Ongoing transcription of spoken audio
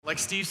Like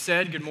Steve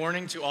said, good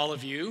morning to all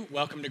of you.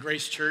 Welcome to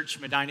Grace Church,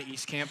 Medina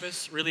East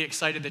Campus. Really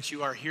excited that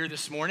you are here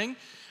this morning.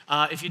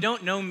 If you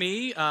don't know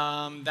me,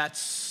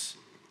 that's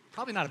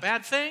probably not a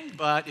bad thing,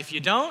 but if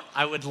you don't,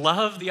 I would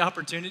love the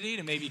opportunity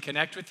to maybe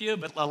connect with you,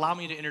 but allow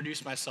me to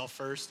introduce myself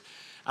first.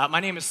 My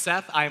name is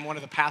Seth. I am one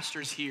of the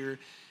pastors here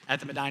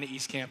at the Medina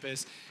East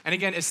Campus. And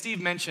again, as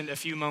Steve mentioned a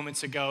few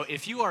moments ago,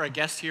 if you are a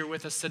guest here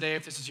with us today,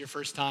 if this is your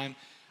first time,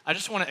 I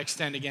just want to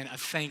extend again a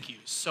thank you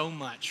so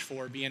much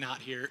for being out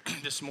here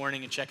this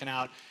morning and checking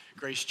out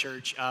Grace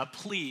Church.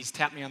 Please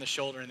tap me on the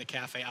shoulder in the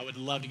cafe. I would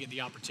love to get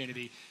the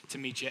opportunity to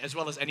meet you, as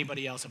well as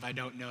anybody else if I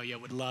don't know you. I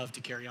would love to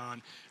carry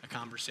on a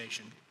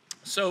conversation.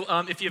 So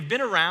if you've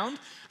been around,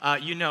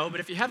 you know,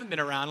 but if you haven't been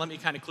around, let me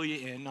kind of clue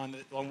you in on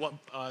what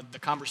the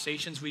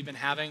conversations we've been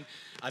having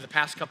the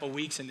past couple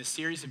weeks in this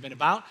series have been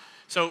about.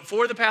 So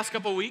for the past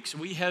couple weeks,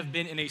 we have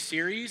been in a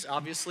series,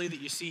 obviously, that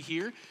you see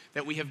here,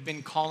 that we have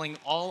been calling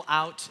All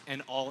Out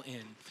and All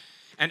In.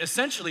 And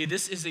essentially,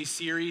 this is a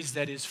series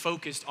that is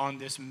focused on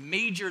this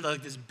major,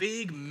 like this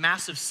big,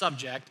 massive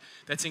subject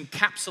that's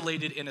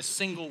encapsulated in a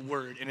single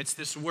word, and it's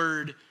this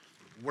word,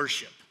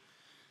 worship.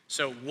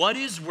 So what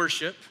is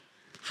worship?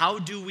 How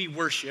do we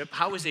worship?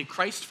 How is a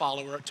Christ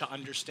follower to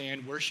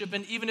understand worship?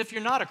 And even if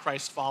you're not a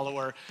Christ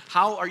follower,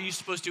 how are you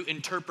supposed to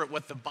interpret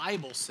what the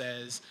Bible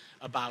says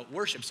about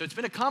worship? So it's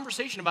been a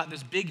conversation about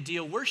this big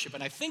deal worship.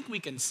 And I think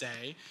we can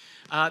say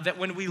that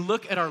when we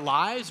look at our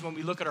lives, when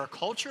we look at our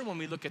culture, when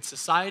we look at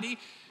society,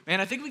 man,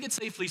 I think we can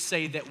safely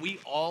say that we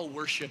all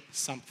worship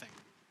something.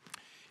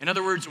 In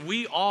other words,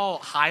 we all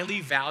highly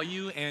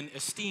value and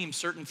esteem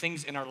certain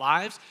things in our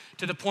lives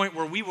to the point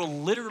where we will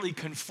literally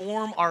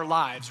conform our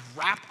lives,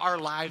 wrap our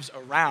lives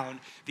around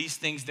these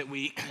things that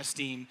we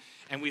esteem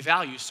and we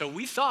value. So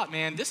we thought,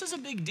 man, this is a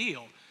big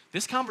deal.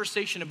 This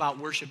conversation about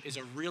worship is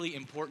a really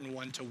important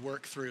one to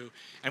work through.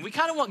 And we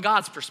kind of want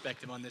God's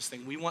perspective on this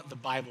thing. We want the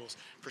Bible's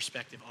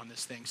perspective on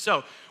this thing.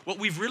 So what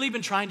we've really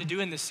been trying to do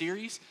in this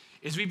series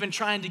is we've been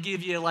trying to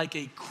give you like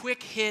a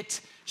quick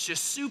hit,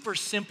 just super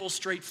simple,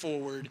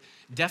 straightforward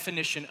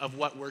definition of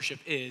what worship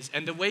is.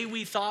 And the way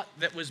we thought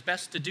that was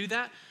best to do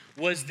that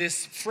was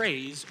this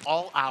phrase,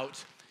 all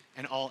out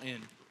and all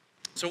in.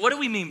 So what do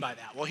we mean by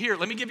that? Well, here,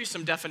 let me give you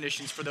some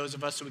definitions for those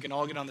of us so we can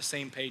all get on the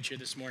same page here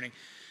this morning.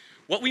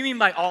 What we mean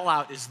by all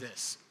out is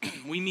this.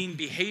 We mean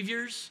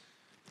behaviors,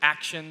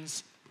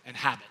 actions, and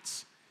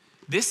habits.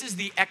 This is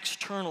the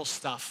external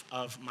stuff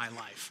of my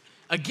life.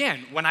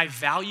 Again, when I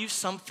value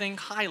something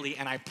highly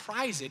and I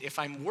prize it, if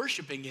I'm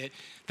worshiping it,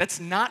 that's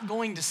not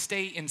going to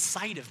stay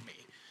inside of me.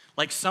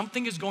 Like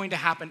something is going to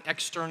happen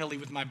externally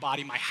with my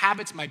body. My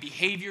habits, my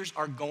behaviors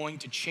are going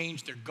to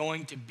change. They're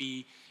going to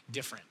be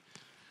different.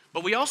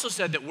 But we also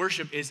said that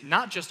worship is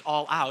not just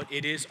all out,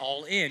 it is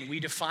all in. We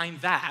define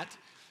that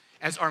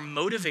as our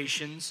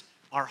motivations,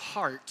 our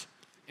heart,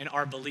 and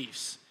our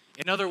beliefs.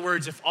 In other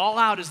words, if all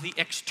out is the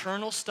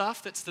external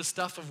stuff, that's the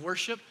stuff of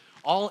worship,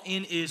 all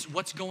in is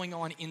what's going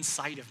on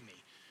inside of me.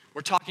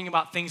 We're talking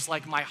about things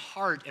like my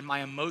heart and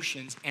my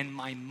emotions and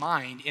my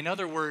mind. In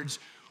other words,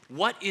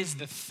 what is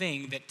the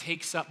thing that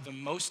takes up the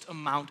most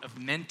amount of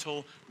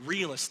mental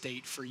real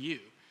estate for you?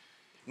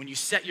 When you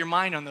set your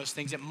mind on those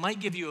things, it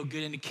might give you a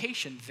good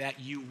indication that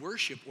you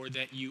worship or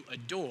that you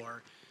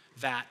adore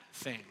that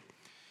thing.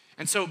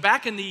 And so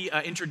back in the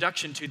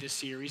introduction to this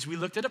series, we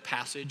looked at a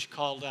passage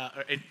called,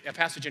 a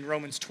passage in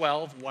Romans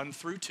 12, 1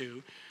 through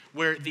 2,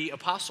 where the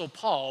Apostle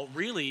Paul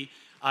really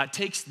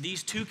takes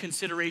these two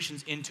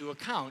considerations into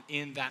account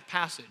in that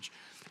passage.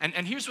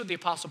 And here's what the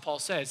Apostle Paul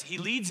says. He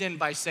leads in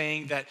by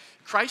saying that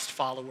Christ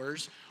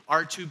followers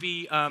are to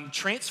be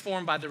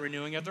transformed by the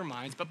renewing of their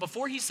minds. But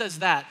before he says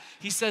that,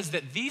 he says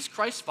that these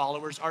Christ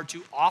followers are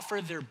to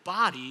offer their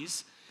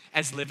bodies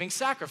as living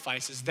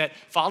sacrifices, that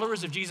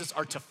followers of Jesus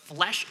are to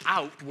flesh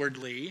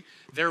outwardly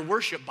their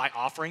worship by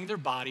offering their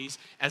bodies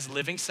as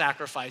living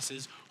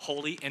sacrifices,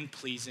 holy and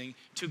pleasing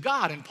to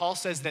God. And Paul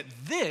says that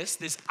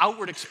this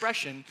outward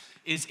expression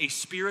is a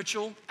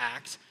spiritual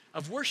act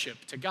of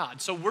worship to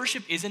God. So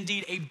worship is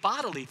indeed a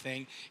bodily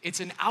thing. It's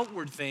an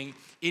outward thing.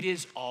 It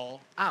is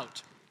all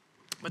out.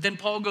 But then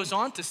Paul goes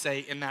on to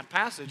say in that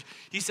passage,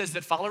 he says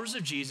that followers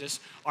of Jesus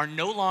are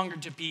no longer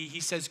to be, he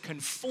says,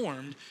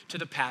 conformed to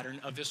the pattern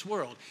of this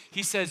world.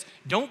 He says,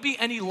 don't be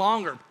any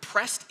longer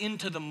pressed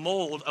into the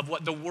mold of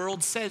what the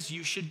world says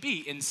you should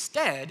be.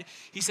 Instead,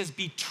 he says,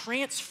 be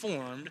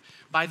transformed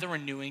by the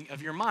renewing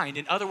of your mind.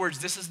 In other words,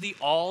 this is the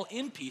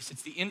all-in piece.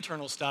 It's the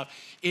internal stuff.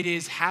 It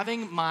is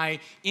having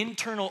my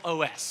internal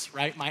OS,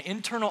 right? My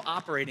internal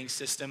operating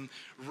system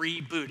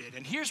rebooted.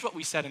 And here's what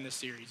we said in this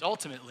series,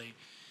 ultimately,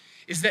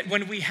 is that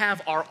when we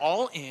have our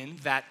all in,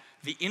 that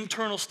the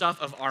internal stuff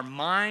of our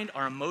mind,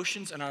 our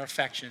emotions, and our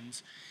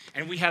affections,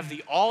 and we have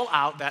the all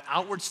out, that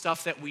outward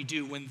stuff that we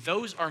do, when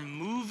those are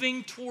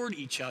moving toward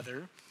each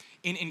other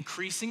in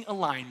increasing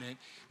alignment,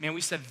 man,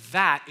 we said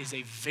that is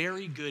a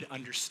very good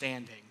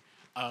understanding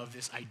of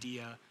this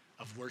idea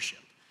of worship.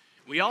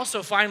 We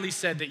also finally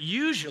said that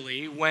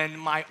usually when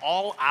my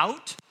all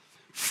out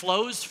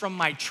flows from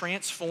my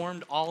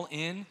transformed all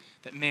in,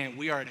 that man,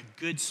 we are at a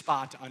good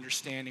spot to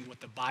understanding what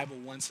the Bible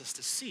wants us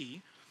to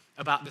see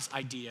about this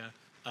idea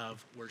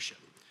of worship.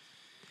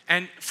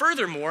 And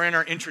furthermore, in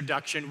our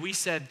introduction, we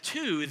said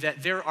too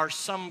that there are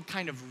some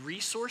kind of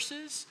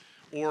resources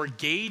or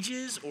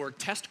gauges or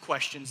test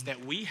questions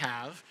that we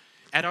have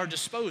at our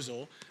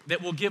disposal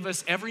that will give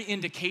us every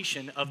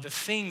indication of the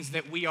things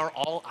that we are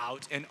all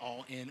out and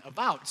all in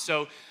about.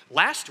 So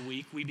last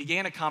week, we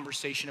began a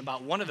conversation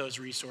about one of those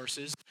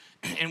resources,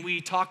 and we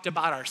talked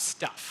about our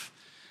stuff.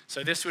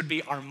 So this would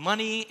be our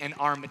money and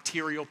our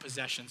material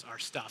possessions, our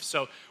stuff.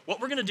 So what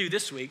we're gonna do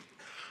this week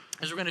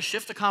is we're gonna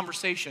shift the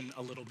conversation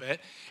a little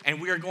bit, and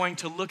we are going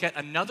to look at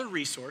another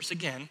resource,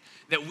 again,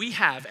 that we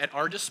have at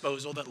our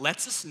disposal that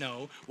lets us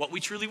know what we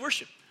truly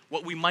worship,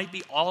 what we might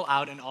be all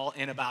out and all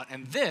in about.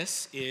 And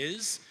this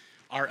is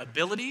our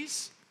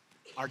abilities,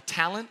 our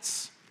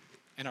talents,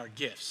 and our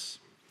gifts.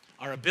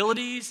 Our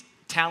abilities,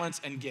 talents,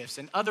 and gifts.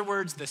 In other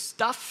words, the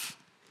stuff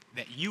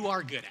that you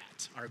are good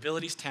at. Our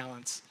abilities,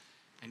 talents,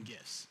 and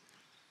gifts.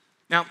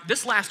 Now,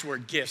 this last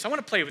word, gifts, I want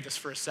to play with this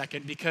for a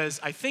second because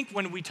I think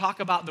when we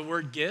talk about the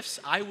word gifts,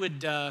 I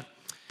would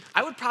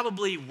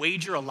probably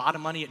wager a lot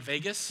of money at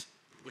Vegas,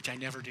 which I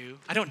never do.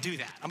 I don't do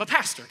that. I'm a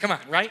pastor, come on,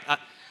 right?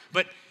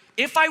 But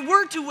if I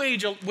were to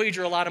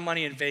wager a lot of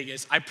money in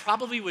Vegas, I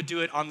probably would do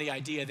it on the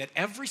idea that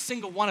every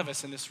single one of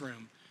us in this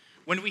room,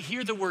 when we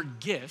hear the word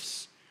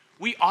gifts,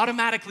 we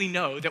automatically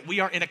know that we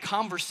are in a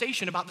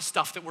conversation about the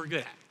stuff that we're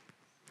good at,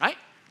 right?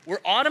 We're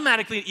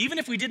automatically, even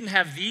if we didn't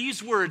have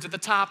these words at the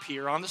top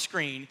here on the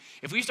screen,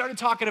 if we started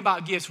talking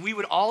about gifts, we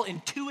would all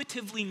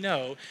intuitively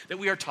know that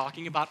we are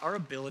talking about our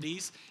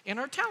abilities and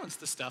our talents,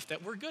 the stuff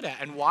that we're good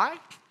at. And why?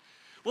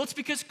 Well, it's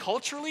because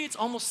culturally, it's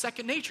almost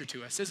second nature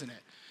to us, isn't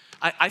it?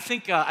 I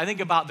think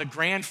about the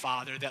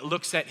grandfather that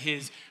looks at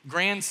his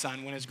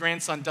grandson when his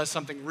grandson does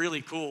something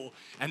really cool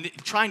and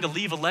trying to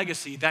leave a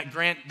legacy. That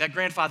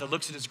grandfather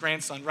looks at his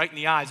grandson right in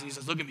the eyes and he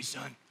says, "Look at me,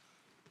 son.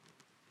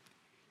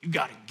 You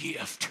got a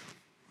gift.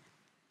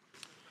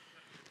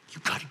 You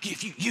got a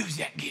gift. You use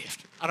that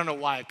gift." I don't know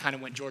why I kind of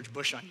went George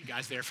Bush on you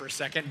guys there for a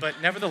second, but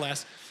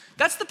nevertheless,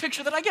 that's the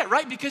picture that I get,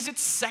 right? Because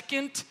it's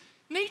second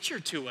nature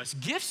to us.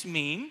 Gifts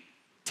mean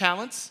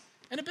talents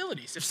and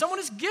abilities. If someone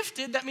is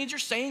gifted, that means you're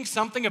saying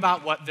something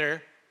about what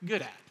they're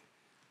good at.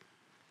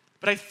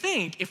 But I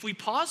think if we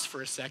pause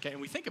for a second and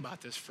we think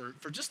about this for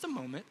just a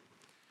moment,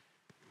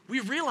 we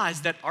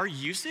realize that our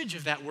usage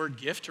of that word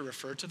gift to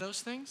refer to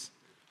those things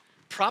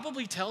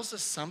probably tells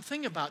us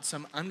something about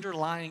some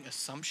underlying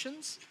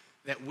assumptions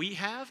that we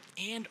have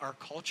and our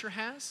culture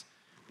has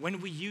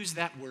when we use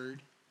that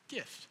word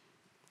gift.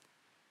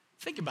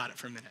 Think about it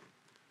for a minute.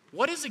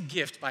 What is a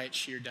gift by its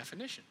sheer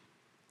definition?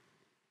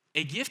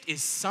 A gift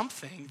is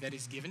something that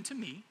is given to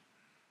me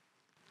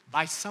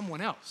by someone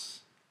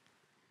else.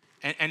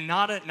 And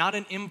not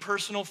an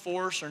impersonal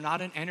force or not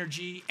an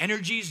energy.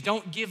 Energies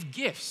don't give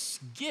gifts.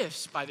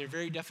 Gifts, by their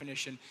very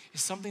definition,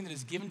 is something that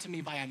is given to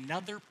me by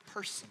another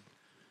person.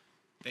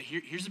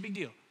 Here's the big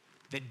deal.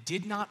 That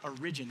did not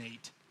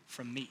originate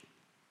from me.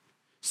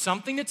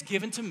 Something that's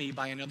given to me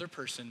by another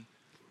person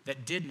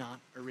that did not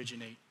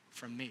originate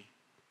from me.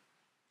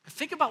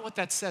 Think about what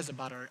that says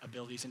about our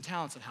abilities and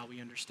talents and how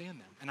we understand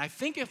them. And I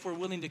think if we're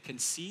willing to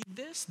concede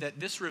this, that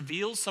this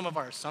reveals some of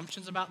our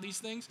assumptions about these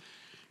things,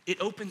 it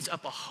opens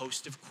up a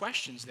host of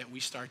questions that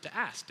we start to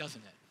ask,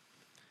 doesn't it?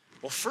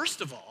 Well,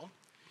 first of all,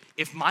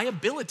 if my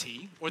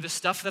ability or the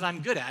stuff that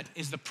I'm good at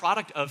is the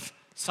product of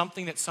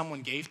something that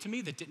someone gave to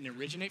me that didn't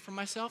originate from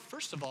myself,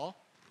 first of all,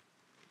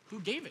 who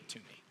gave it to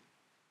me?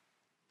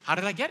 How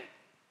did I get it?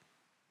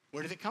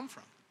 Where did it come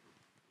from?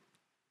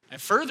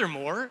 And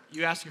furthermore,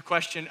 you ask a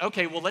question,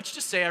 okay, well, let's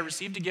just say I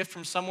received a gift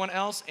from someone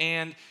else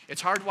and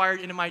it's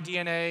hardwired into my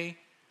DNA.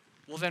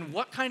 Well, then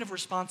what kind of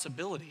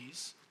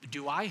responsibilities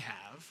do I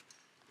have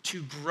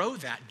to grow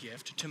that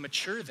gift, to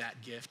mature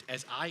that gift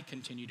as I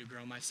continue to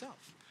grow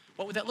myself?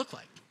 What would that look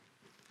like?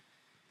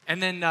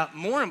 And then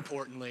more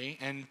importantly,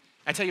 and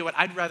I tell you what,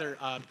 I'd rather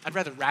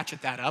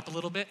ratchet that up a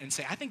little bit and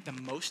say, I think the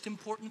most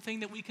important thing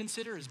that we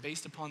consider is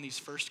based upon these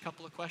first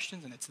couple of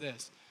questions, and it's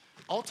this.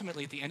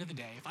 Ultimately, at the end of the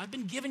day, if I've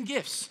been given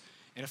gifts,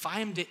 and if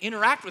I am to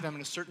interact with them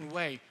in a certain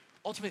way,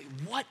 ultimately,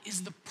 what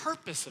is the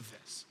purpose of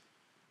this?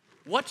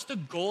 What's the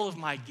goal of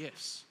my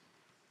gifts?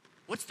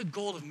 What's the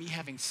goal of me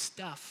having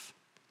stuff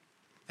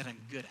that I'm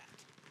good at?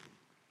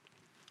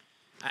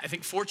 I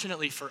think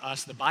fortunately for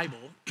us, the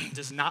Bible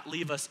does not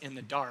leave us in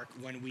the dark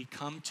when we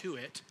come to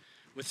it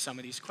with some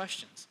of these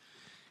questions.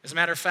 As a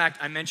matter of fact,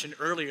 I mentioned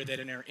earlier that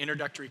in our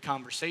introductory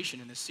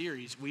conversation in this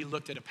series, we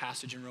looked at a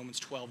passage in Romans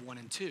 12, 1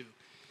 and 2.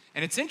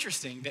 And it's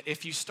interesting that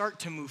if you start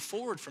to move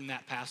forward from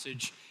that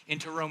passage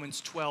into Romans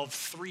 12,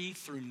 3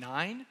 through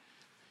 9,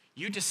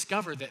 you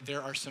discover that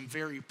there are some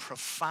very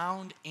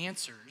profound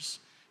answers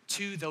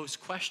to those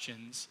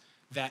questions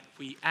that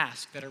we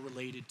ask that are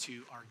related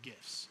to our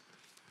gifts.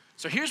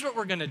 So here's what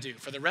we're going to do.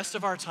 For the rest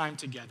of our time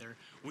together,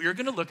 we are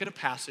going to look at a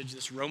passage,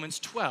 this Romans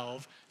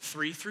 12,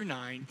 3 through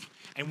 9,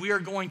 and we are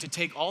going to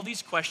take all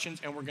these questions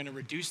and we're going to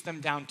reduce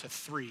them down to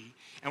 3.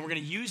 And we're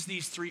going to use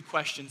these 3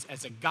 questions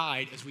as a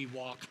guide as we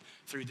walk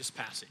through this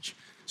passage.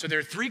 So there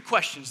are three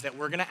questions that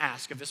we're going to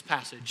ask of this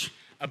passage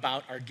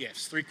about our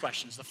gifts. Three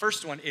questions. The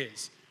first one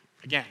is,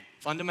 again,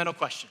 fundamental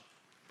question.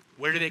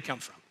 Where do they come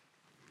from?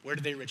 Where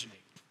do they originate?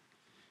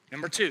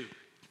 Number two,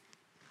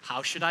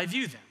 how should I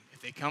view them?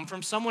 If they come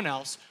from someone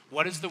else,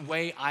 what is the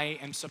way I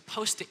am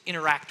supposed to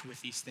interact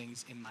with these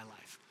things in my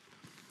life?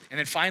 And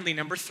then finally,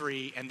 number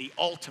three, and the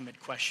ultimate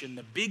question,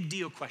 the big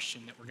deal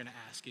question that we're going to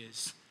ask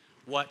is,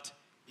 what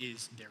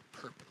is their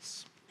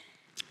purpose?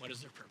 What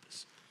is their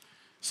purpose?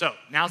 So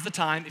now's the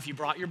time. If you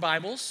brought your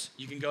Bibles,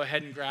 you can go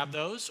ahead and grab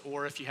those,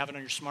 or if you have it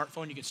on your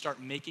smartphone, you can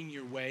start making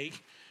your way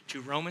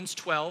to Romans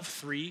 12,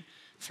 3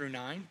 through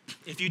 9.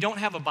 If you don't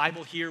have a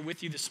Bible here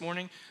with you this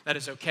morning, that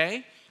is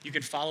okay. You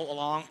can follow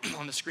along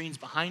on the screens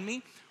behind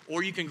me,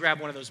 or you can grab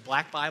one of those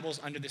black Bibles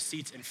under the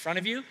seats in front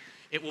of you.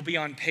 It will be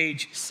on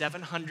page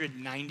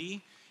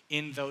 790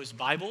 in those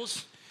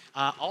Bibles.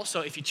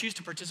 Also, if you choose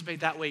to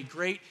participate that way,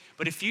 great.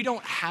 But if you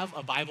don't have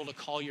a Bible to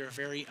call your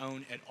very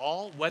own at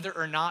all, whether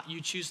or not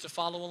you choose to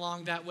follow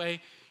along that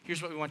way,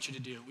 here's what we want you to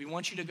do. We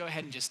want you to go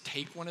ahead and just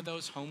take one of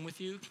those home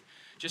with you.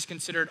 Just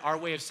consider it our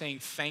way of saying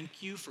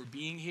thank you for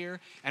being here,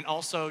 and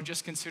also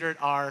just consider it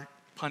our,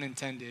 pun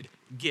intended,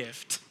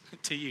 gift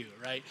to you,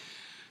 right?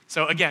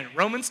 So again,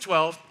 Romans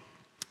 12,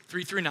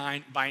 3 through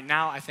 9. By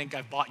now, I think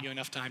I've bought you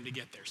enough time to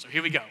get there. So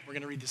here we go. We're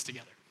going to read this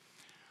together.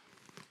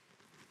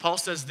 Paul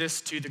says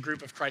this to the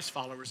group of Christ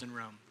followers in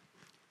Rome.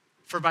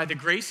 For by the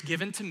grace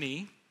given to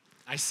me,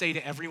 I say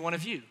to every one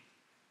of you,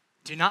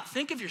 do not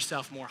think of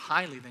yourself more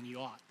highly than you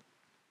ought,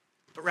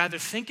 but rather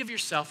think of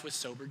yourself with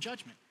sober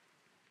judgment,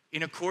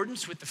 in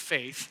accordance with the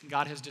faith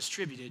God has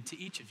distributed to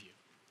each of you.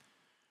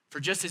 For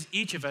just as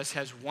each of us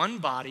has one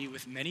body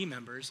with many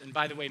members, and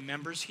by the way,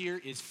 members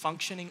here is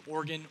functioning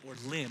organ or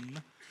limb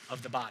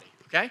of the body,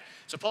 okay?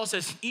 So Paul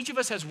says each of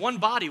us has one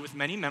body with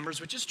many members,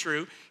 which is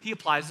true. He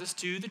applies this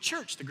to the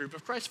church, the group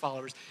of Christ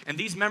followers. And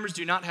these members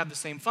do not have the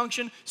same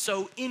function,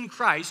 so in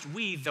Christ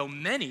we, though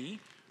many,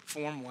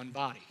 form one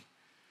body.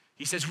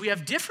 He says we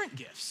have different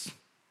gifts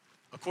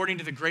according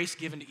to the grace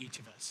given to each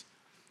of us.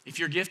 If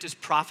your gift is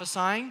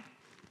prophesying,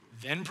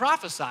 then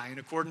prophesy in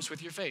accordance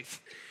with your faith.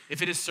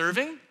 If it is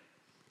serving,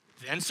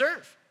 then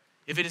serve.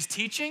 If it is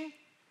teaching,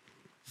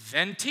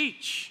 then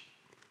teach.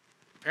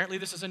 Apparently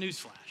this is a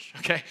newsflash,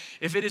 okay?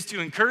 If it is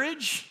to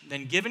encourage,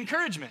 then give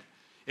encouragement.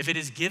 If it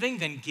is giving,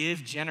 then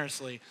give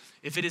generously.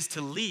 If it is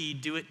to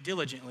lead, do it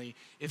diligently.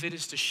 If it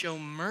is to show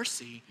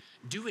mercy,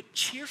 do it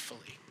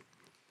cheerfully.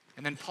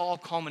 And then Paul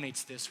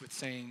culminates this with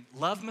saying,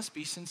 love must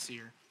be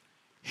sincere,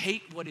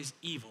 hate what is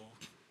evil,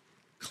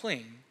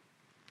 cling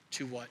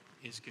to what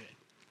is good.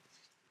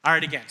 All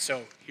right, again,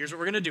 so here's what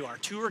we're going to do. Our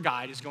tour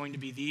guide is going to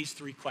be these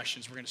three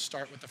questions. We're going to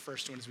start with the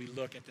first one as we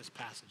look at this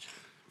passage.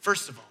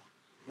 First of all,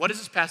 what does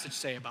this passage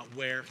say about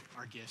where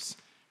our gifts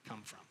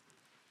come from?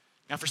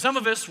 Now, for some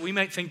of us, we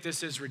might think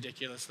this is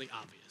ridiculously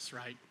obvious,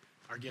 right?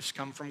 Our gifts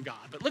come from God.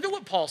 But look at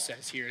what Paul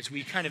says here as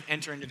we kind of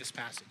enter into this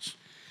passage.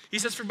 He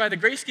says, for by the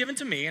grace given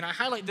to me, and I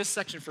highlight this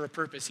section for a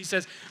purpose, he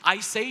says, I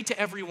say to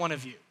every one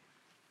of you.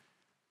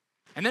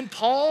 And then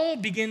Paul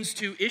begins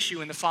to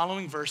issue in the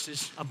following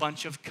verses a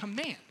bunch of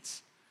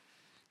commands.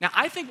 Now,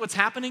 I think what's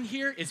happening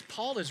here is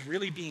Paul is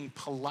really being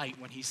polite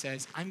when he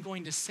says, I'm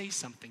going to say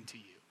something to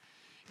you.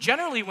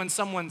 Generally, when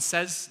someone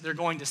says they're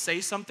going to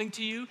say something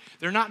to you,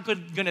 they're not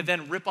going to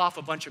then rip off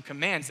a bunch of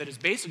commands that is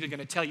basically going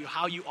to tell you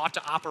how you ought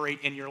to operate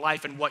in your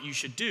life and what you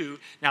should do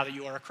now that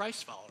you are a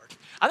Christ follower.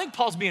 I think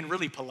Paul's being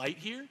really polite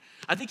here.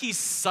 I think he's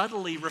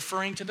subtly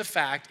referring to the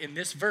fact in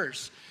this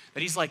verse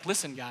that he's like,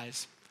 listen,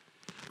 guys,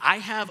 I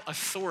have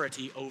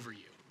authority over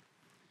you.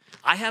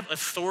 I have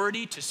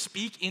authority to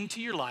speak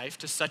into your life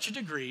to such a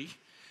degree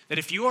that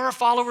if you are a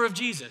follower of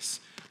Jesus,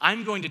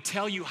 I'm going to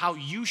tell you how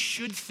you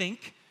should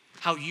think,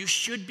 how you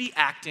should be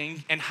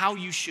acting, and how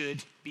you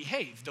should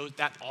behave.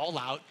 That all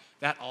out,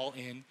 that all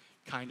in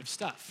kind of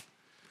stuff.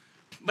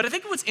 But I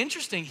think what's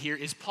interesting here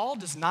is Paul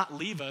does not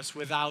leave us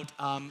without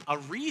a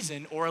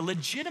reason or a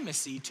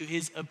legitimacy to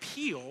his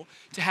appeal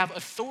to have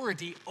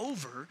authority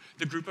over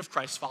the group of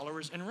Christ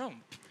followers in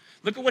Rome.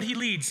 Look at what he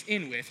leads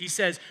in with. He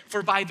says,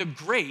 for by the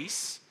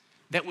grace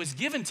that was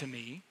given to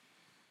me.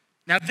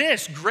 Now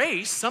this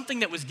grace,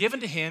 something that was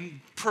given to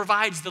him,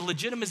 provides the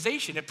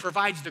legitimization. It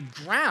provides the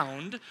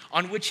ground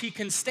on which he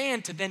can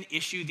stand to then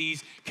issue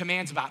these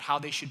commands about how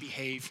they should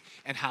behave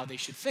and how they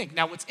should think.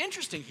 Now what's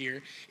interesting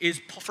here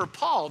is for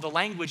Paul, the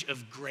language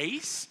of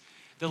grace,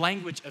 the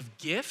language of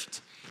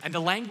gift, and the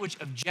language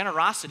of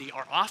generosity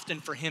are often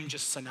for him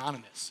just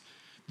synonymous.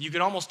 You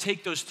could almost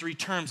take those three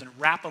terms and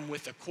wrap them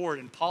with a cord,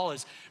 and Paul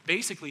is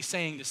basically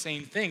saying the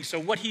same thing. So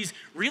what he's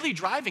really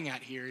driving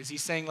at here is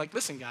he's saying, like,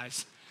 listen,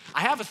 guys,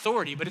 I have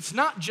authority, but it's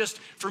not just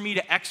for me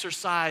to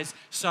exercise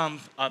some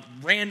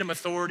random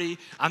authority.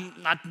 I'm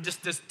not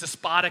just this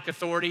despotic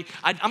authority.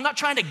 I'm not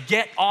trying to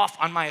get off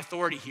on my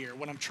authority here.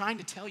 What I'm trying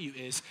to tell you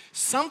is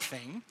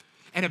something,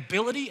 an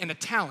ability and a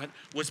talent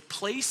was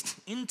placed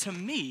into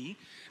me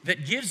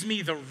that gives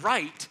me the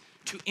right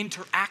to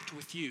interact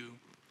with you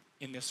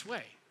in this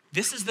way.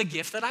 This is the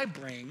gift that I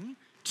bring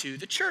to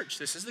the church.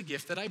 This is the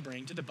gift that I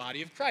bring to the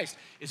body of Christ,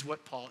 is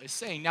what Paul is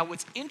saying. Now,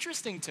 what's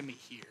interesting to me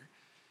here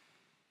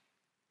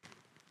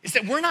is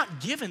that we're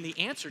not given the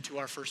answer to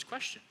our first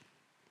question.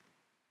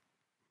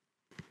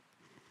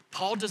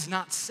 Paul does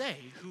not say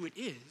who it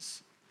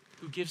is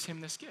who gives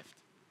him this gift.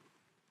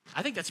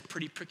 I think that's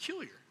pretty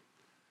peculiar.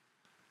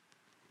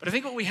 But I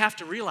think what we have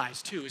to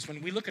realize too is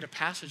when we look at a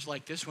passage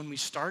like this, when we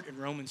start in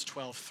Romans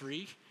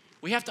 12:3,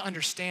 we have to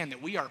understand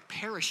that we are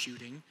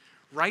parachuting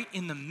right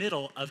in the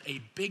middle of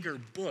a bigger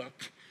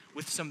book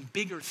with some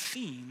bigger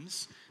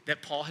themes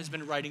that Paul has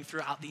been writing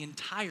throughout the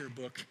entire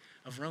book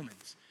of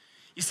Romans.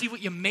 You see,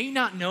 what you may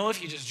not know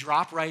if you just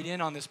drop right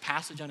in on this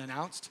passage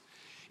unannounced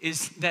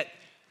is that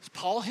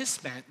Paul has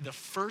spent the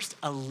first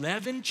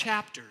 11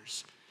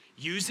 chapters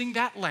using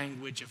that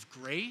language of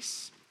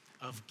grace,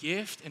 of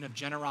gift, and of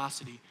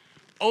generosity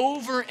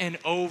over and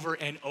over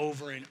and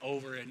over and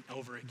over and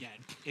over again.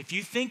 If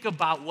you think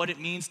about what it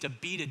means to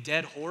beat a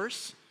dead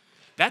horse,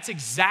 that's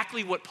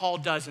exactly what Paul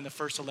does in the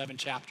first 11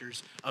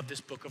 chapters of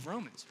this book of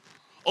Romans.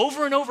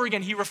 Over and over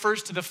again, he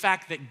refers to the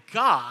fact that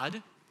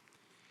God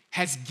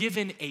has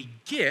given a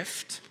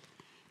gift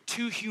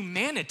to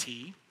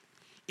humanity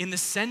in the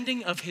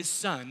sending of his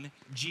son,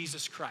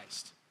 Jesus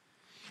Christ.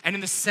 And in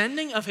the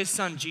sending of his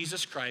son,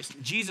 Jesus Christ,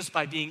 Jesus,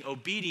 by being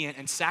obedient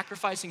and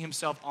sacrificing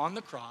himself on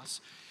the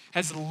cross,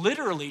 has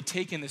literally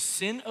taken the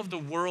sin of the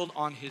world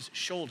on his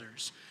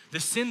shoulders. The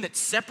sin that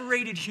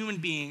separated human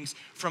beings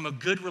from a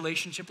good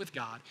relationship with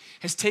God,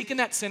 has taken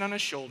that sin on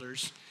his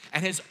shoulders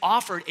and has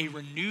offered a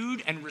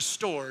renewed and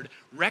restored,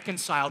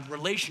 reconciled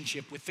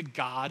relationship with the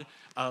God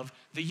of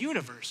the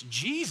universe.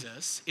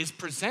 Jesus is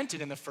presented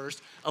in the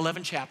first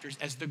 11 chapters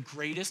as the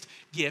greatest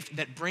gift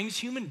that brings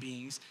human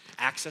beings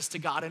access to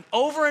God. And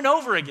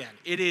over again,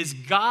 it is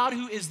God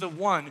who is the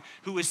one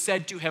who is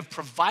said to have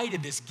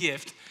provided this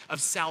gift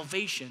of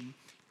salvation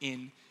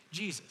in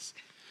Jesus.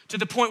 To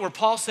the point where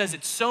Paul says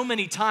it so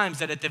many times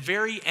that at the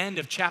very end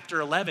of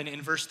chapter 11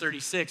 in verse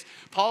 36,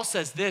 Paul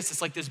says this,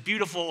 it's like these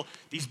beautiful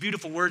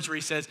words where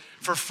he says,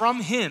 for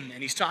from him,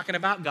 and he's talking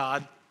about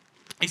God,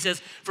 he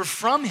says, for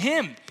from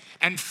him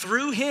and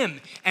through him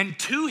and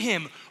to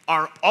him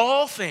are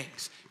all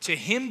things. To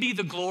him be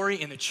the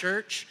glory in the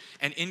church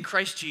and in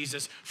Christ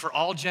Jesus for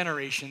all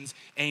generations.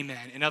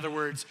 Amen. In other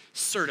words,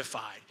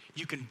 certified.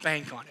 You can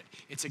bank on it.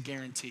 It's a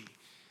guarantee.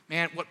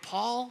 Man, what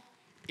Paul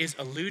is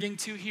alluding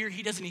to here,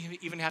 he doesn't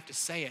even have to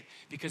say it,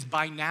 because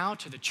by now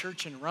to the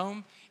church in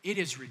Rome, it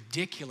is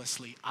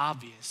ridiculously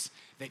obvious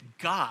that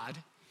God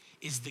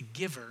is the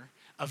giver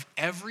of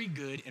every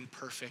good and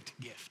perfect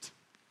gift.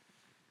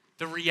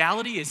 The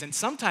reality is, and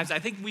sometimes I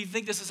think we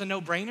think this is a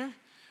no-brainer,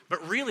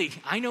 but really,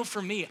 I know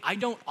for me, I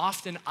don't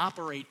often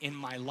operate in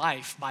my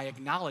life by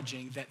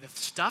acknowledging that the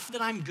stuff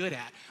that I'm good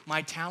at,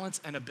 my talents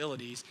and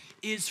abilities,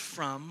 is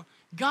from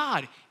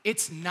God.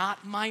 It's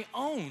not my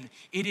own.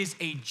 It is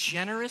a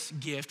generous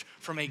gift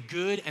from a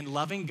good and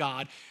loving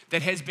God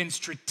that has been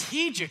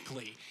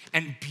strategically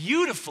and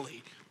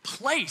beautifully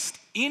placed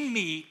in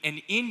me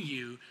and in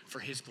you for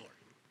his glory.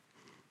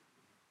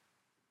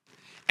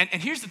 And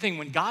here's the thing,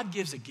 when God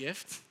gives a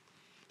gift,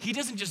 he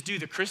doesn't just do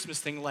the Christmas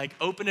thing like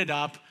open it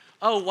up,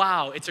 oh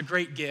wow, it's a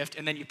great gift,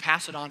 and then you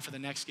pass it on for the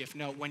next gift.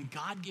 No, when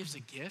God gives a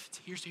gift,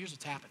 here's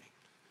what's happening.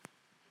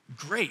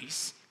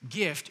 Grace,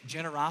 gift,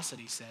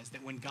 generosity says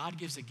that when God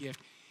gives a gift,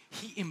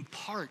 he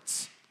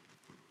imparts,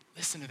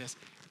 listen to this,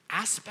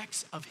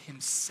 aspects of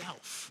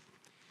himself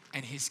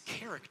and his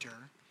character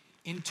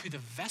into the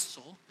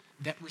vessel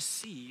that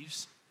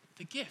receives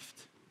the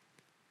gift.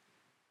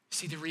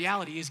 See, the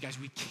reality is, guys,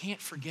 we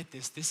can't forget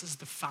this. This is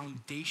the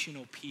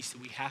foundational piece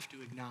that we have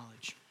to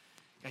acknowledge.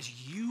 Guys,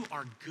 you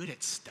are good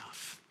at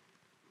stuff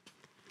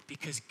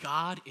because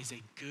God is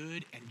a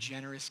good and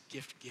generous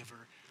gift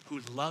giver who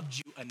loved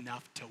you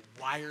enough to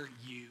wire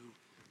you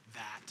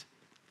that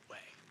way.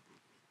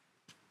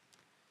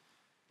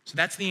 So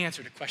that's the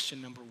answer to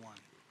question number one.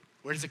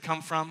 Where does it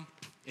come from?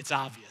 It's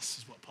obvious,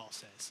 is what Paul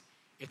says.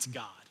 It's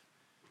God.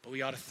 But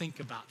we ought to think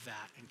about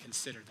that and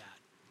consider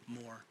that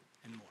more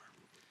and more.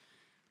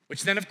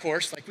 Which then, of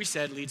course, like we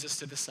said, leads us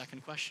to the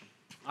second question.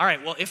 All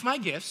right, well, if my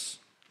gifts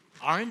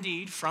are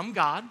indeed from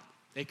God,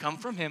 they come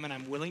from him, and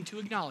I'm willing to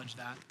acknowledge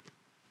that,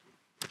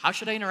 how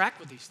should I interact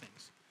with these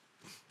things?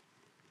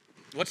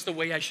 What's the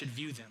way I should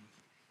view them?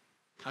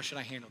 How should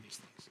I handle these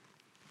things?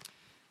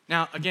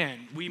 Now,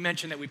 again, we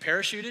mentioned that we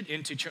parachuted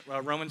into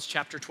Romans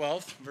chapter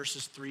 12,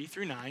 verses 3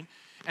 through 9.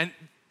 And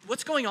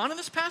what's going on in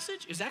this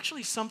passage is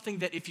actually something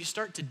that if you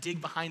start to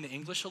dig behind the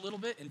English a little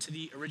bit into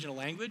the original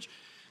language,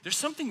 there's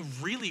something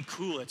really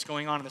cool that's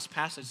going on in this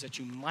passage that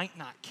you might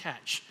not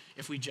catch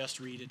if we just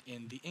read it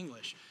in the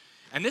English.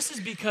 And this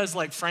is because,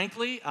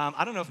 frankly,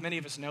 I don't know if many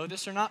of us know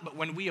this or not, but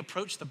when we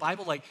approach the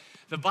Bible,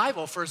 the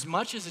Bible, for as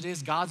much as it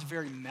is God's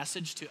very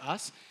message to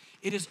us,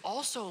 it is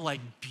also,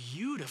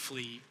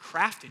 beautifully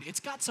crafted. It's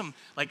got some,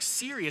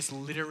 serious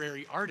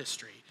literary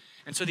artistry.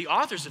 And so the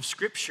authors of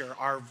Scripture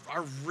are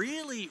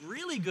really,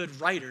 really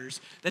good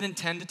writers that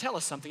intend to tell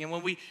us something. And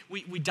when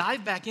we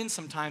dive back in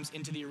sometimes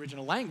into the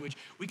original language,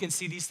 we can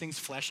see these things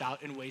flesh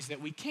out in ways that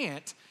we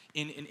can't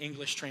in an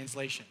English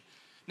translation.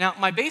 Now,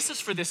 my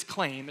basis for this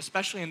claim,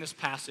 especially in this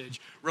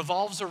passage,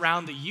 revolves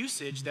around the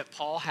usage that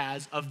Paul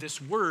has of this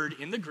word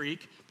in the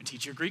Greek. I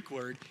teach you a Greek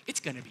word. It's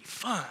going to be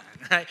fun,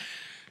 right?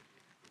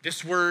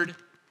 This word,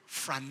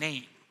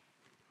 phronein,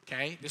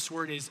 okay? This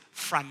word is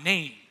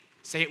phronein.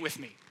 Say it with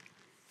me.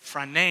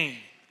 Phronein.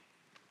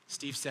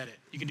 Steve said it.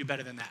 You can do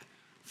better than that.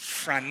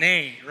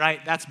 Phronein,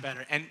 right? That's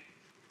better. And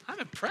I'm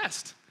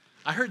impressed.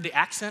 I heard the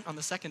accent on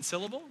the second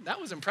syllable. That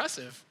was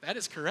impressive. That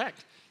is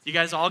correct. You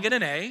guys all get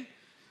an A.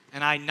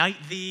 And I knight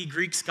thee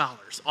Greek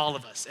scholars, all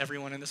of us,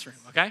 everyone in this room,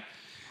 okay?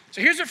 So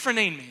here's what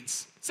phronein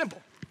means.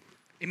 Simple.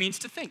 It means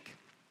to think.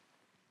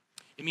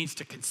 It means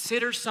to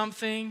consider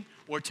something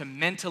or to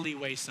mentally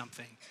weigh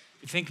something.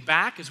 If you think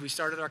back, as we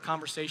started our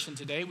conversation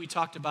today, we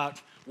talked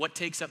about what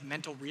takes up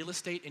mental real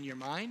estate in your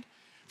mind.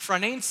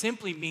 Phronein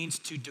simply means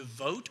to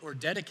devote or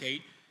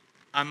dedicate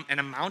an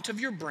amount of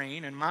your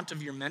brain, an amount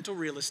of your mental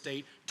real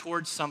estate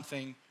towards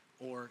something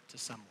or to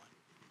someone.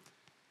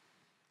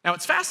 Now,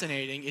 what's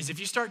fascinating is if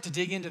you start to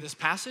dig into this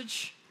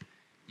passage,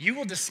 you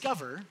will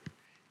discover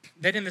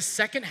that in the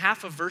second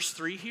half of verse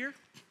 3 here,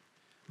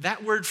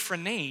 that word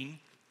phronein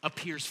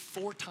appears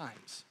 4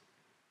 times.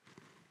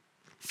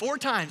 4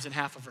 times in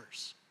half a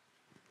verse,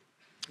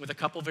 with a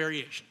couple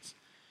variations.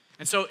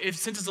 And so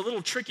since it's a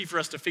little tricky for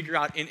us to figure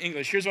out in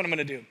English, here's what I'm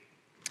going to do.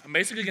 I'm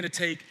basically going to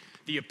take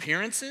the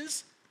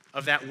appearances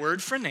of that word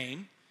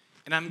phronein,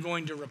 and I'm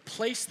going to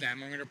replace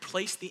them. I'm going to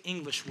replace the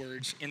English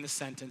words in the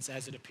sentence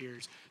as it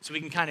appears so we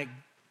can kind of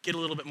get a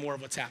little bit more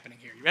of what's happening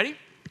here. You ready?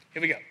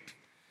 Here we go.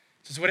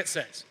 This is what it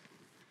says.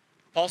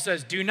 Paul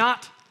says, do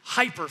not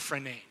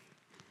hyperphronein.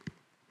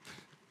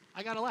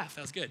 I got to laugh.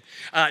 That was good.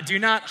 Do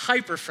not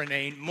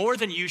hyperphronein more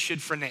than you should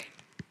phronein,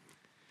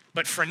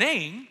 but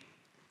phronein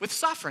with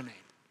sophronein.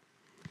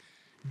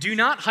 Do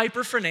not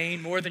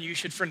hyperphronein more than you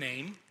should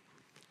phronein,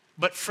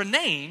 but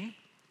phronein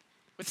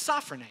with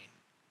sophronein.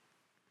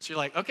 So you're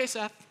like, okay,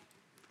 Seth,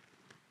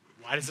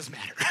 why does this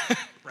matter,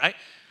 right?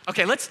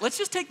 Okay, let's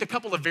just take the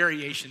couple of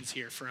variations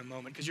here for a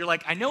moment, because you're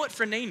like, I know what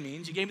phronein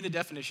means. You gave me the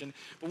definition,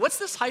 but what's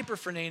this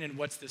hyperphronein and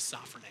what's this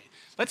sophronein?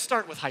 Let's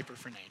start with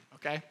hyperphronein,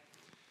 okay?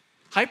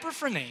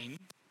 Hyperphronein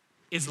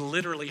is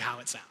literally how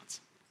it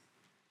sounds.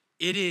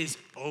 It is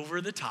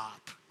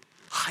over-the-top,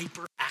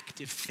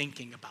 hyperactive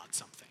thinking about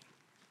something,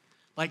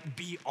 like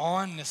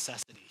beyond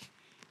necessity,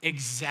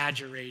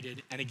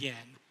 exaggerated, and again,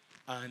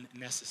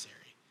 unnecessary.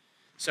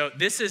 So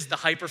this is the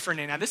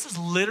hyperphronein. Now, this is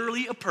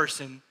literally a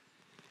person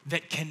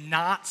that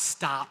cannot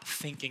stop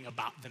thinking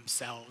about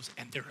themselves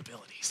and their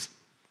abilities.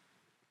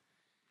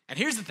 And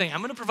here's the thing. I'm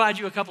going to provide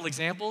you a couple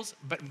examples,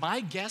 but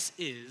my guess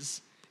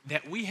is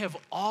that we have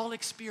all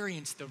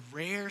experienced the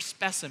rare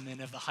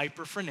specimen of the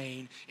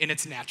hyperphronein in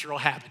its natural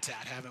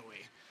habitat, haven't we?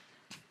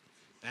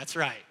 That's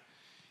right.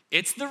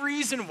 It's the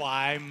reason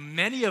why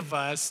many of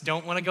us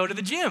don't want to go to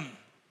the gym.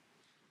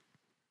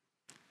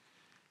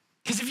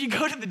 Because if you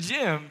go to the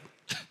gym,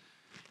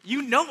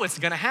 you know what's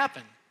going to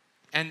happen.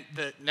 And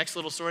the next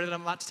little story that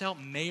I'm about to tell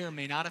may or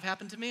may not have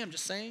happened to me. I'm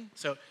just saying.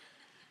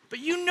 But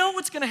you know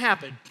what's going to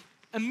happen.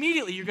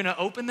 Immediately, you're going to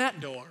open that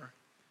door,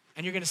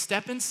 and you're going to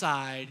step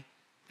inside,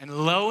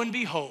 and lo and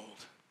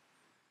behold,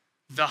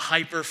 the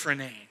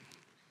hyperphronein.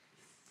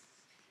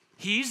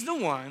 He's the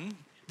one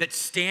that's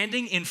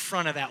standing in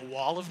front of that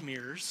wall of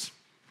mirrors.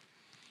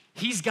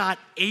 He's got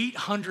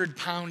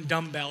 800-pound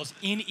dumbbells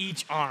in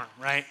each arm,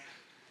 right?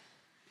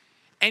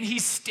 And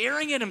he's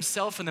staring at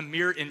himself in the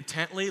mirror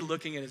intently,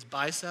 looking at his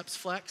biceps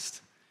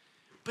flexed.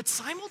 But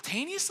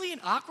simultaneously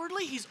and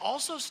awkwardly, he's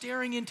also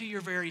staring into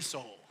your very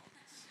soul.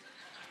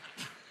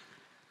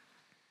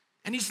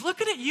 And he's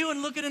looking at you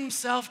and looking at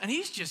himself, and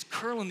he's just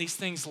curling these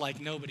things like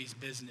nobody's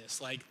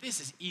business. Like, this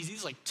is easy.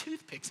 He's like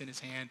toothpicks in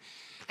his hand.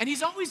 And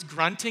he's always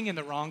grunting in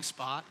the wrong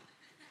spot.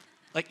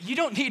 Like, you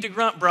don't need to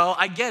grunt, bro.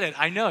 I get it.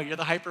 I know. You're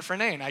the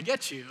hyperphronein. I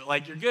get you.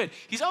 Like, you're good.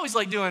 He's always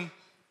like doing,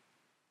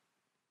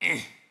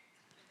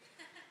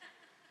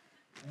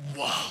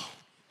 Whoa.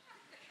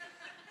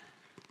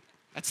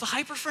 That's the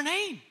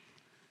hyperphronein.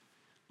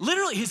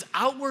 Literally, his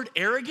outward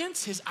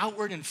arrogance, his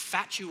outward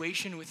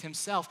infatuation with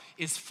himself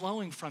is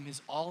flowing from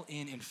his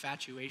all-in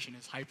infatuation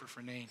as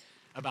hyperphronein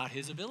about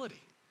his ability.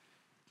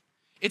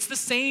 It's the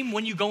same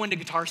when you go into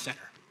Guitar Center.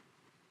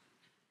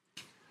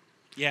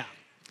 Yeah.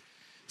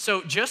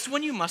 So just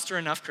when you muster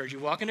enough courage, you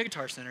walk into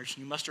Guitar Center,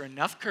 you muster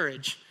enough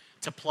courage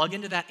to plug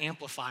into that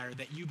amplifier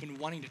that you've been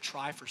wanting to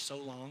try for so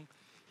long,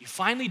 you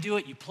finally do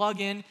it, you plug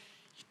in,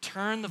 you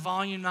turn the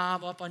volume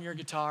knob up on your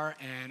guitar,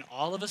 and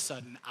all of a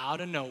sudden,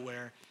 out of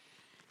nowhere,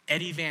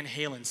 Eddie Van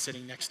Halen's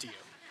sitting next to you.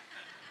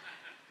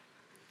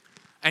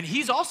 And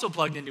he's also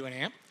plugged into an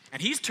amp,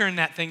 and he's turned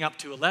that thing up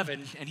to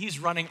 11, and he's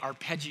running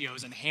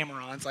arpeggios and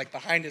hammer-ons like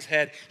behind his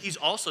head. He's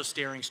also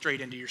staring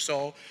straight into your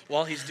soul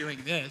while he's doing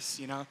this,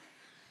 you know.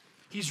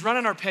 He's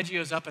running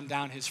arpeggios up and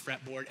down his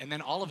fretboard, and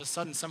then all of a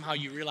sudden, somehow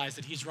you realize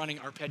that he's running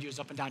arpeggios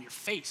up and down your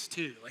face,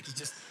 too. Like he's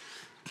just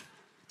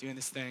doing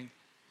this thing.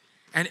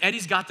 And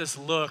Eddie's got this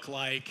look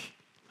like,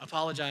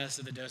 apologize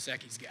to the Dos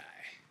Equis guy,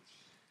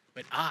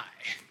 but I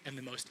am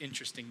the most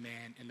interesting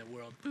man in the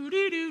world.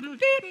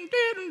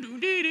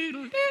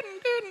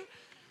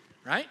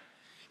 right?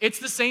 It's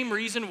the same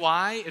reason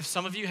why, if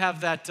some of you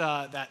have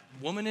that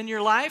woman in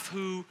your life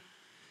who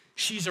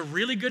she's a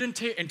really good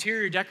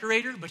interior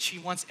decorator, but she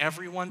wants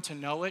everyone to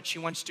know it. She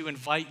wants to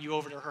invite you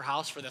over to her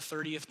house for the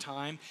 30th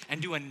time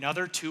and do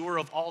another tour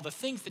of all the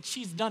things that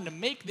she's done to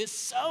make this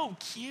so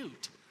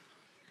cute.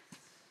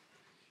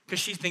 Because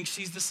she thinks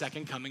she's the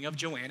second coming of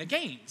Joanna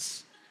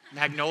Gaines.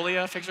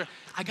 Magnolia fixture.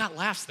 I got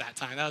laughs that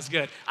time. That was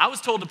good. I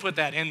was told to put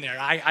that in there.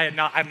 I have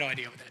no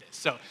idea what that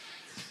is.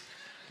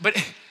 But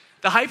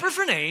the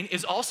hyperfrenane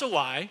is also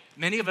why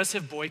many of us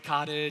have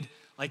boycotted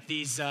like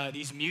these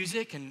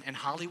music and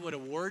Hollywood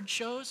award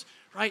shows,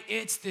 right?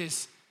 It's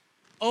this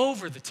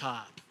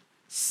over-the-top,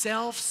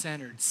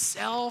 self-centered,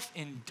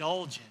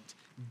 self-indulgent,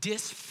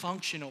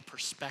 dysfunctional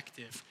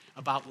perspective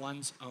about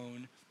one's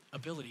own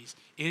abilities.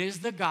 It is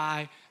the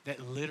guy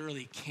that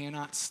literally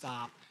cannot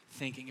stop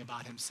thinking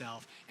about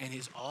himself, and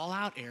his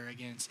all-out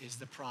arrogance is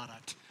the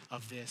product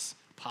of this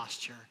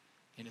posture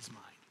in his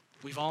mind.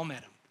 We've all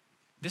met him.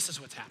 This is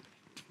what's happening.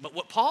 But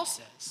what Paul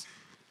says,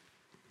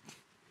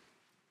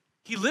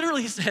 he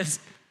literally says,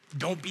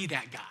 don't be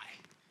that guy.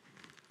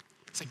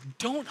 It's like,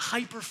 don't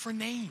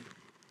hyperfrenane.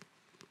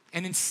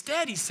 And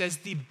instead, he says,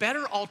 the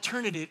better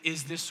alternative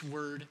is this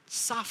word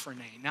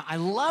sophronane. Now, I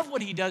love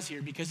what he does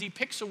here because he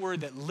picks a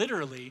word that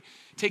literally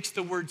takes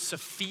the word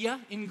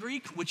sophia in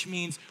Greek, which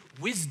means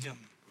wisdom,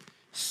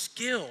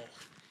 skill,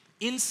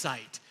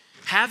 insight,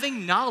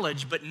 having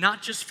knowledge, but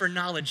not just for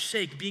knowledge's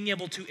sake, being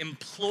able to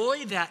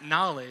employ that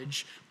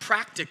knowledge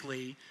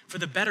practically for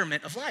the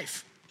betterment of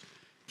life.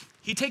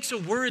 He takes a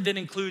word that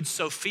includes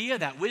sophia,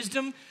 that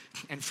wisdom,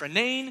 and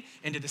phronane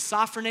into the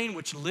sophronane,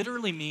 which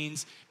literally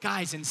means,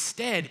 guys,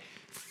 instead,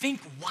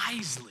 think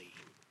wisely,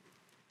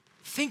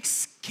 think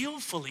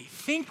skillfully,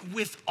 think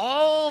with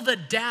all the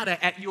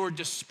data at your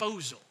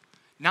disposal.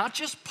 Not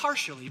just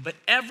partially, but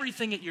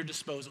everything at your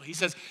disposal. He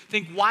says,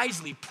 think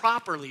wisely,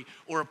 properly,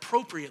 or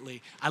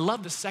appropriately. I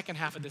love the second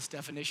half of this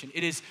definition.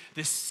 It is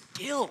the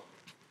skill.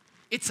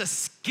 It's a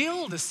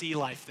skill to see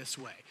life this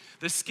way.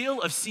 The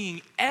skill of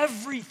seeing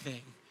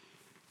everything,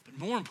 but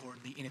more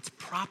importantly, in its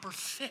proper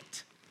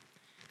fit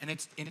and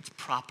in its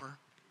proper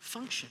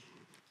function.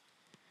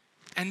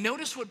 And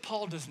notice what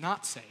Paul does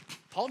not say.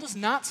 Paul does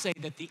not say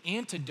that the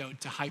antidote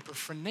to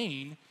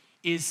hyperfrenane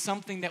is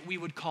something that we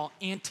would call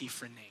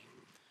antifrenane,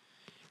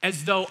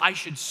 as though I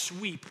should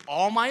sweep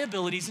all my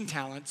abilities and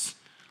talents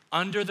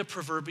under the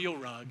proverbial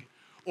rug,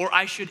 or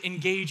I should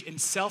engage in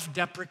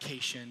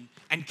self-deprecation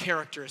and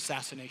character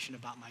assassination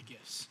about my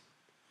gifts.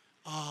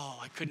 Oh,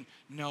 I couldn't,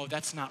 no,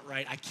 that's not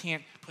right. I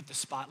can't put the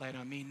spotlight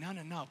on me.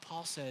 No.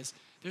 Paul says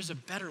there's a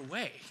better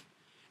way.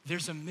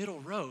 There's a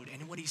middle road.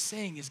 And what he's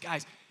saying is,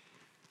 guys,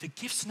 the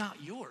gift's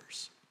not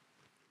yours.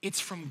 It's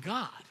from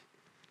God.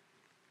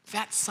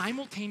 That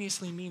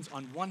simultaneously means,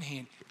 on one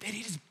hand, that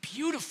it is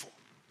beautiful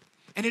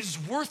and it is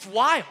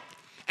worthwhile,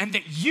 and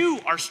that you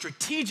are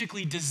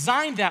strategically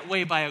designed that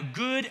way by a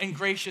good and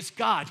gracious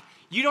God.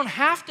 You don't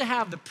have to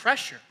have the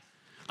pressure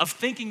of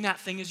thinking that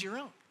thing is your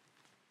own.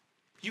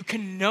 You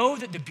can know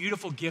that the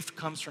beautiful gift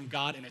comes from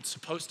God and it's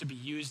supposed to be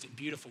used in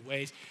beautiful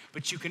ways,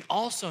 but you can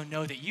also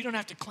know that you don't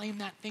have to claim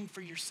that thing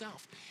for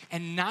yourself,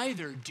 and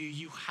neither do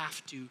you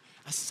have to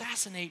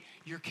assassinate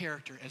your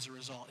character as a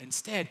result.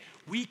 Instead,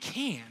 we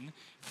can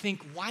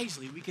think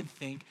wisely. We can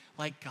think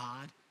like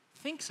God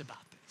thinks about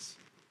this.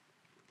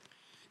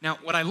 Now,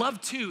 what I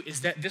love too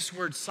is that this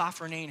word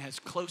sophronane has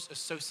close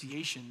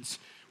associations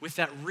with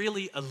that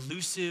really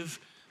elusive,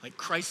 like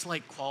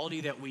Christ-like quality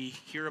that we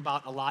hear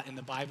about a lot in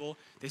the Bible,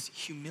 this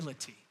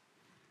humility,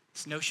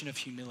 this notion of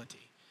humility.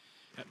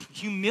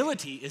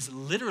 Humility is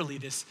literally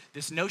this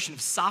notion of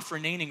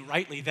sophronaning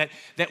rightly, that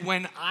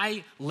when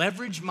I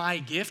leverage my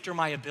gift or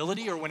my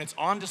ability, or when it's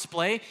on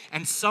display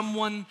and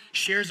someone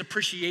shares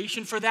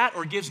appreciation for that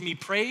or gives me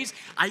praise,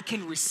 I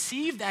can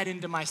receive that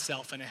into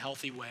myself in a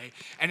healthy way,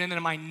 and then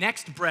in my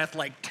next breath,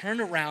 like turn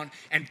around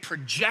and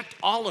project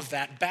all of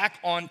that back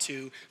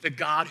onto the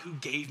God who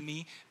gave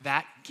me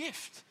that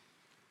gift.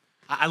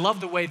 I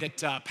love the way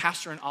that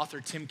pastor and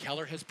author Tim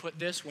Keller has put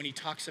this when he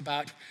talks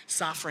about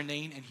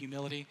sophronane and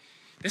humility.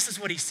 This is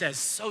what he says,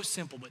 so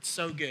simple but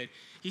so good.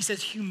 He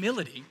says,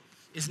 humility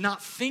is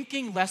not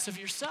thinking less of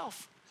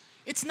yourself.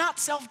 It's not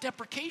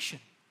self-deprecation.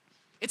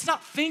 It's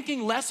not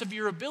thinking less of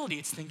your ability.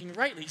 It's thinking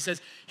rightly. He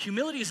says,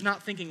 humility is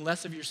not thinking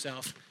less of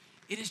yourself.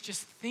 It is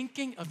just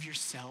thinking of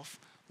yourself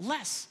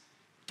less.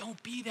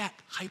 Don't be that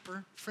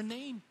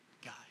hyper-frenane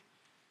guy.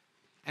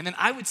 And then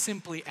I would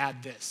simply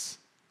add this,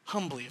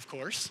 humbly, of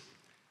course,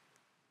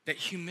 that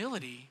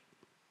humility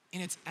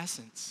in its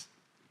essence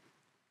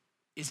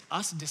is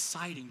us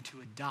deciding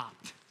to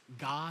adopt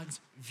God's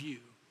view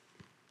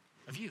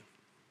of you.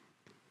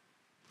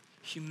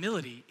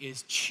 Humility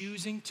is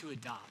choosing to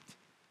adopt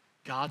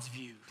God's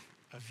view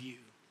of you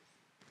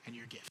and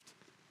your gift.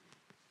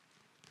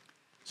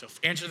 So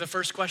answer to the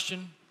first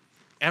question,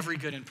 every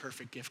good and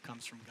perfect gift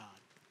comes from God.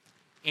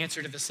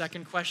 Answer to the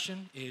second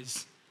question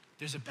is,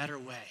 there's a better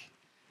way.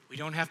 We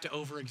don't have to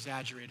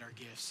over-exaggerate our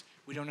gifts.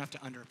 We don't have to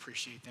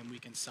underappreciate them. We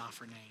can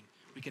sophronane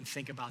we can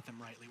think about them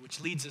rightly, which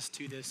leads us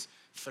to this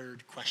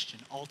third question,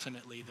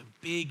 ultimately, the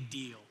big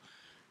deal.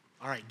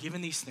 All right,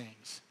 given these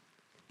things,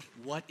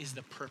 what is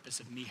the purpose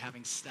of me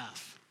having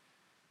stuff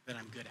that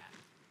I'm good at?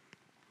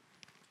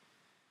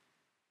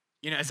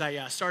 As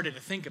I started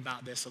to think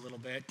about this a little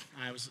bit,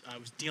 I was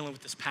dealing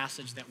with this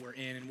passage that we're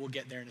in, and we'll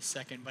get there in a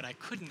second, but I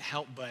couldn't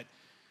help but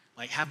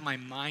have my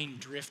mind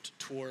drift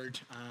toward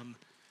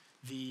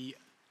the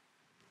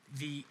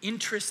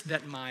interest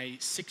that my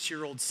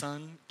 6-year-old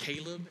son,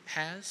 Caleb,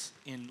 has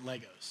in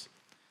Legos.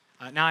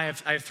 Now I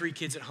have 3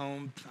 kids at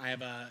home. I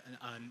have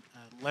an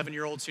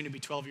 11-year-old, soon to be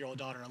 12-year-old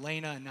daughter,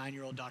 Elena, a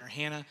 9-year-old daughter,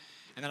 Hannah,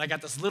 and then I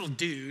got this little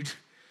dude,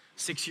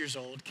 6 years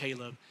old,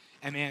 Caleb,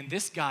 and man,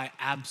 this guy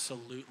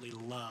absolutely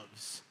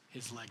loves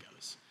his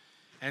Legos.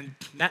 And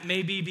that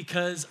may be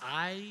because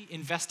I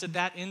invested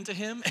that into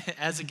him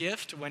as a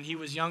gift when he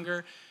was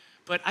younger.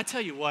 But I tell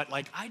you what,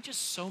 I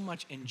just so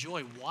much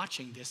enjoy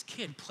watching this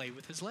kid play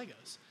with his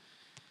Legos.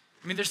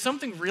 I mean, there's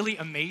something really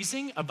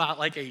amazing about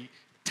a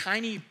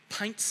tiny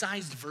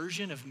pint-sized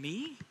version of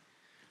me.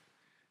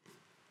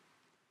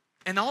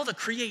 And all the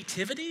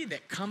creativity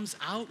that comes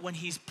out when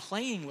he's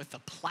playing with a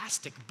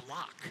plastic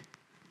block.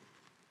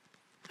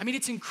 I mean,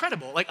 it's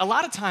incredible. A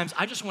lot of times,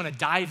 I just want to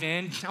dive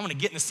in. I want to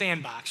get in the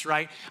sandbox,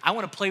 right? I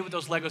want to play with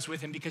those Legos with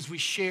him because we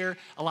share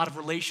a lot of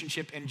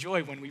relationship and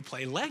joy when we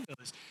play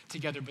Legos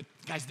together. But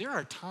guys, there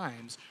are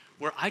times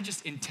where I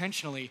just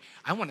intentionally,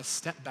 I want to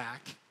step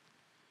back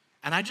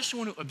and I just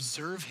want to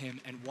observe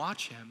him and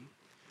watch him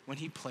when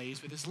he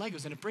plays with his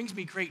Legos. And it brings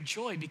me great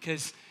joy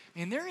because,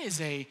 man, there's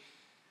a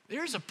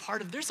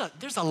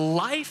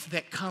life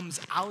that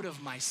comes out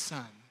of my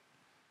son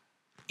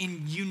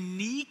in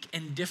unique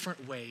and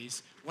different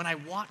ways when I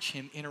watch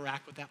him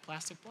interact with that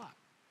plastic block.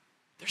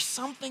 There's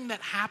something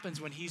that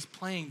happens when he's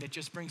playing that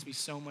just brings me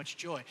so much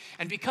joy.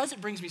 And because it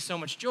brings me so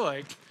much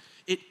joy,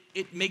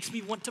 it makes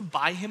me want to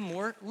buy him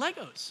more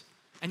Legos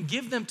and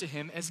give them to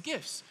him as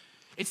gifts.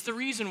 It's the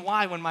reason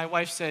why when my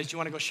wife says, "Do you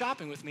want to go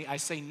shopping with me?" I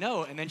say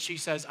no, and then she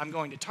says, "I'm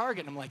going to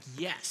Target," and I'm like,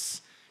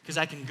 yes, because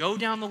I can go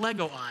down the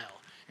Lego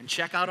aisle and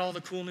check out all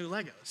the cool new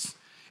Legos.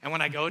 And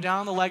when I go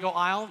down the Lego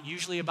aisle,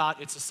 usually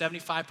it's a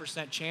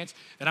 75% chance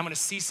that I'm going to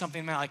see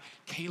something that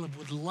Caleb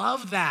would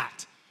love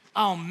that.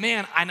 Oh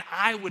man, and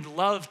I would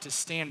love to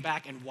stand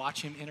back and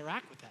watch him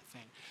interact with that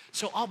thing.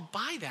 So I'll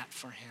buy that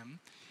for him,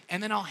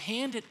 and then I'll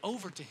hand it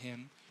over to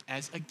him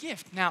as a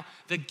gift. Now,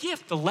 the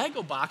gift, the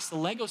Lego box, the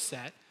Lego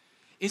set,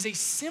 is a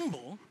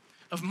symbol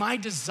of my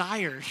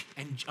desire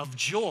and of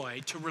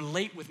joy to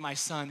relate with my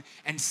son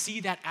and see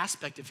that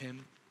aspect of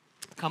him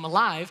come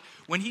alive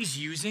when he's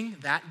using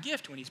that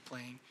gift, when he's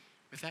playing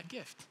with that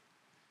gift.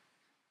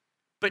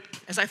 But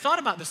as I thought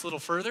about this a little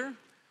further,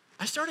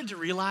 I started to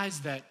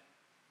realize that,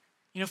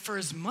 for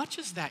as much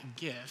as that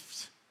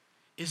gift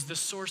is the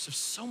source of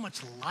so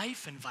much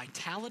life and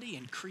vitality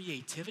and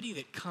creativity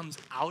that comes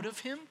out of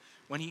him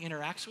when he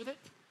interacts with it,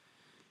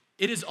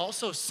 it is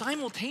also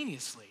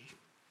simultaneously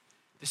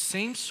the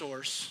same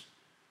source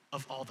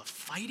of all the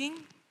fighting,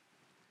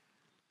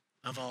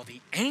 of all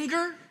the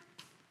anger,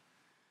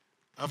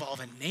 of all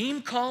the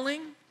name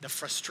calling, the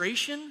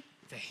frustration,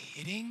 the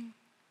hitting,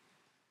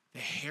 the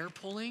hair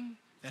pulling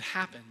that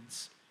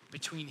happens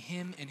between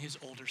him and his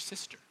older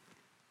sister.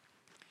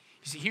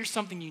 You see, here's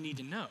something you need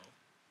to know.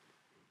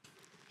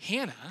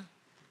 Hannah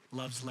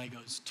loves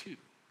Legos too.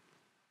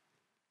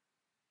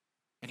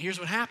 And here's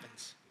what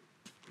happens.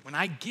 When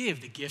I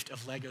give the gift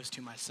of Legos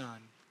to my son,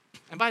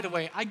 and by the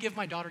way, I give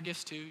my daughter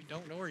gifts too.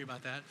 Don't worry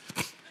about that.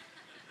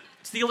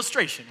 It's the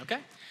illustration, okay?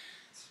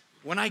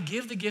 When I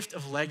give the gift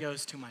of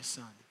Legos to my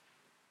son,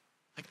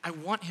 I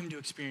want him to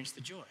experience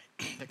the joy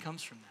that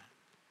comes from that.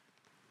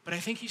 But I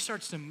think he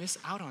starts to miss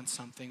out on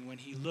something when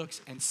he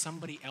looks and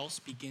somebody else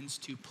begins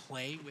to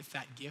play with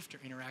that gift or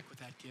interact with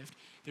that gift.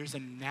 There's a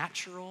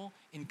natural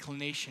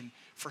inclination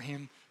for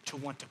him to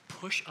want to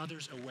push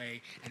others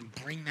away and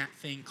bring that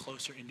thing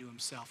closer into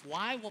himself.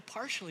 Why? Well,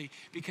 partially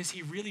because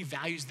he really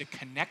values the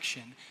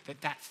connection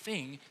that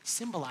thing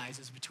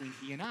symbolizes between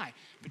he and I,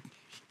 but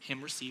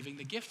him receiving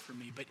the gift from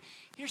me. But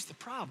here's the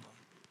problem.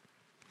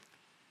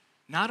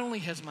 Not only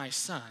has my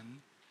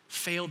son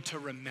failed to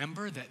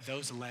remember that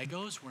those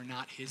Legos were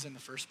not his in the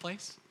first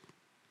place,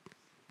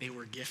 they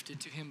were gifted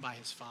to him by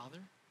his father.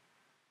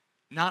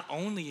 Not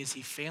only is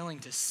he failing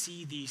to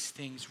see these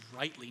things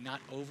rightly,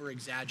 not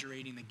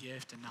over-exaggerating the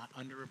gift and not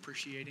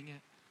underappreciating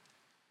it,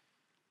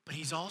 but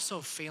he's also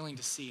failing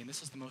to see, and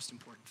this is the most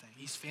important thing,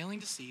 he's failing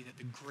to see that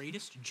the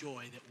greatest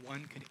joy that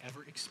one could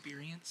ever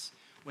experience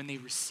when they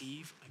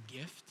receive a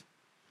gift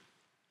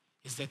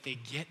is that they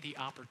get the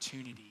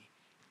opportunity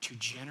to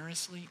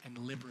generously and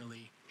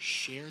liberally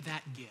share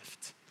that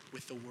gift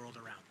with the world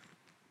around them.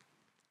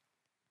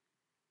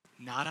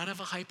 Not out of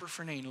a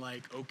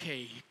hyperfrenane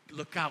okay,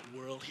 look out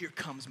world, here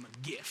comes my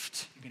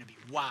gift. You're gonna be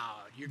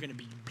wowed. You're gonna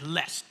be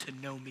blessed to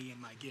know me and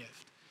my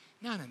gift.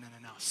 No.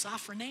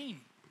 Sophronane.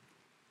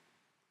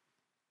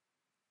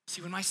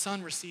 See, when my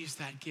son receives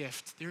that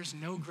gift, there's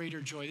no greater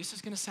joy. This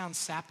is gonna sound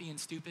sappy and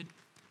stupid,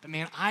 but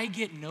man, I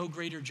get no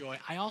greater joy.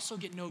 I also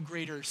get no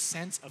greater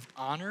sense of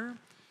honor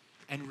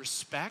and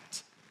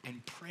respect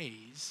and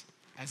praise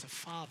as a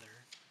father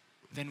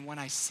than when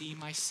I see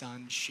my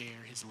son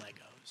share his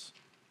Legos.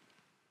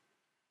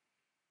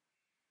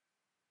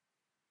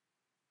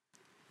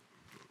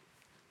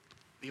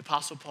 The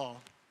Apostle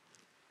Paul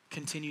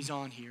continues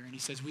on here, and he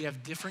says, we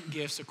have different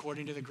gifts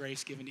according to the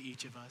grace given to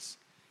each of us.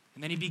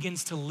 And then he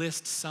begins to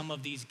list some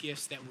of these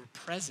gifts that were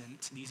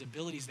present, these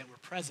abilities that were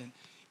present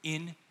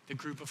in the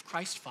group of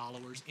Christ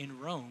followers in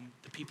Rome,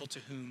 the people to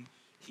whom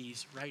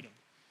he's writing.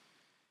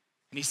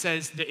 And he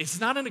says that it's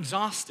not an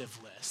exhaustive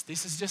list.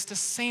 This is just a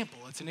sample.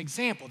 It's an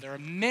example. There are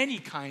many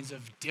kinds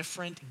of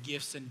different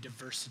gifts and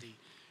diversity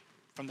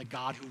from the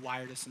God who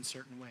wired us in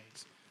certain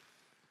ways.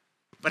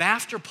 But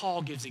after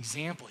Paul gives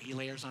example, he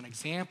layers on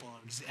example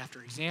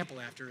after example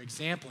after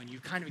example, and you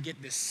kind of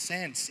get this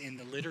sense in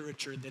the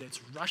literature that it's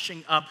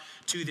rushing up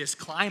to this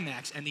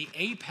climax and the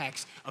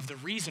apex of the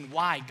reason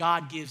why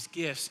God gives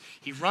gifts.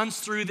 He runs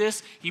through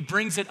this, he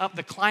brings it up.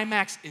 The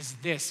climax is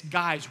this.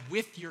 Guys,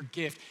 with your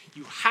gift,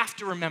 you have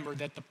to remember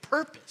that the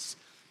purpose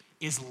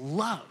is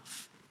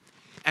love,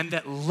 and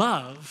that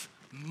love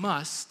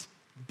must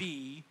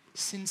be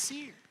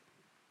sincere.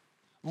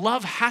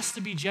 Love has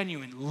to be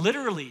genuine.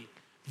 Literally,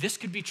 this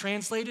could be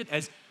translated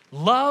as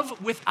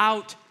love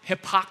without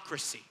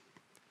hypocrisy.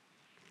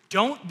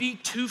 Don't be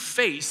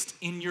two-faced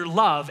in your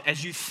love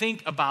as you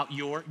think about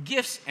your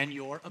gifts and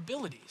your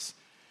abilities.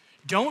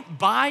 Don't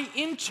buy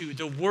into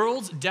the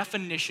world's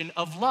definition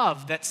of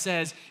love that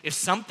says, if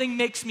something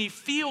makes me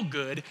feel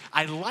good,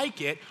 I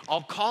like it,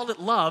 I'll call it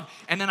love,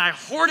 and then I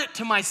hoard it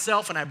to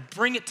myself and I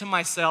bring it to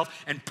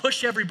myself and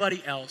push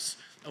everybody else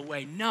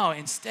away. No,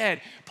 instead,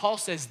 Paul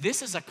says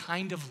this is a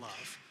kind of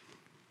love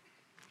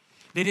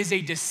that is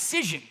a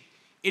decision.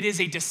 It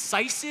is a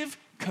decisive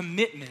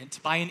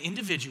commitment by an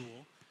individual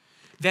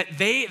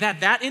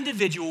that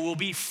individual will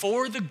be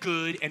for the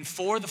good and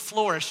for the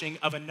flourishing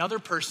of another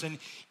person,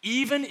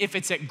 even if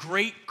it's at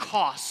great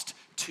cost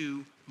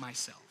to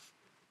myself.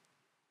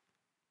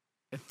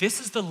 That this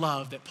is the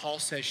love that Paul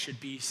says should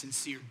be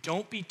sincere.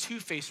 Don't be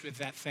two-faced with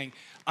that thing.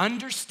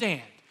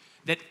 Understand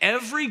that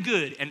every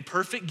good and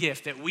perfect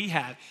gift that we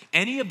have,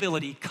 any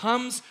ability,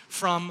 comes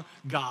from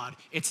God.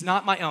 It's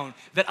not my own.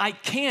 That I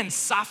can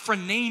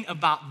sophronane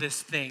about this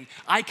thing.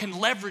 I can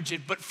leverage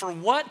it, but for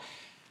what?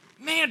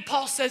 Man,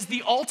 Paul says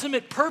the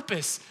ultimate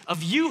purpose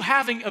of you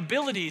having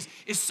abilities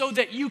is so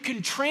that you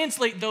can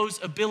translate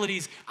those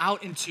abilities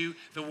out into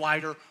the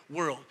wider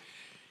world.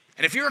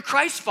 And if you're a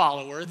Christ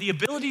follower, the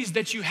abilities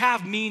that you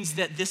have means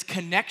that this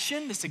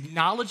connection, this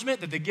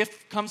acknowledgement that the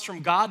gift comes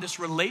from God, this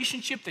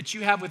relationship that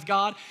you have with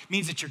God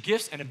means that your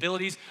gifts and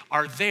abilities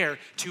are there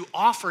to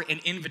offer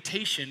an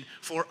invitation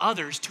for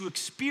others to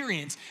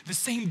experience the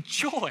same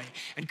joy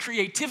and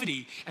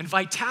creativity and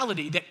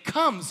vitality that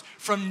comes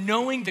from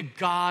knowing the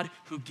God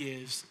who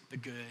gives the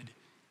good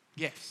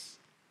gifts.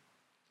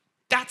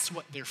 That's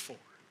what they're for.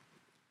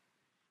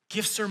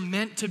 Gifts are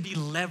meant to be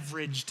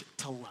leveraged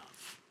to love.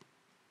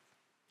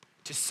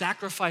 To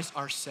sacrifice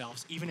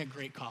ourselves, even at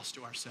great cost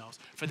to ourselves,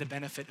 for the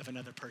benefit of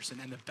another person.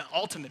 And the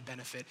ultimate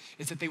benefit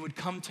is that they would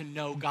come to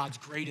know God's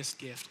greatest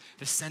gift,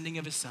 the sending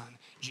of his son,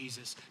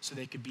 Jesus, so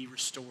they could be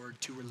restored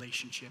to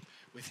relationship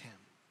with him.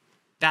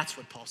 That's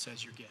what Paul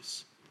says your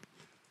gifts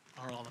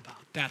are all about.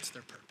 That's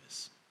their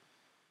purpose.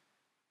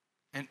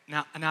 And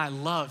I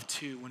love,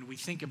 too, when we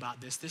think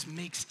about this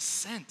makes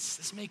sense.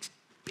 This makes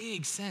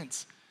big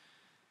sense.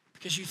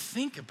 Because you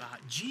think about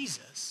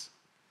Jesus.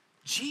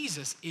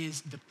 Jesus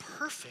is the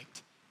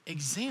perfect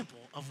example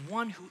of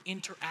one who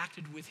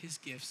interacted with his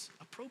gifts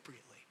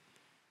appropriately.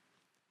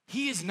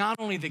 He is not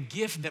only the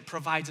gift that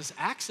provides us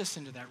access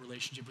into that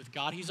relationship with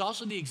God, he's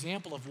also the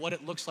example of what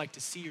it looks like to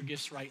see your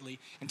gifts rightly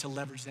and to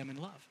leverage them in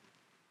love.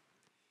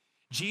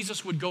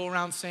 Jesus would go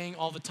around saying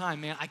all the time,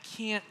 man, I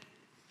can't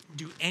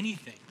do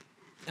anything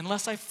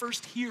unless I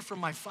first hear from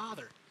my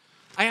Father.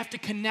 I have to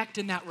connect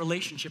in that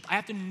relationship. I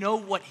have to know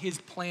what his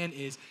plan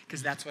is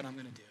because that's what I'm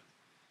going to do.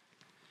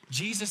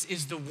 Jesus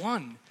is the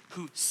one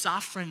who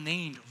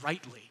sophronained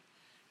rightly,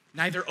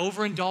 neither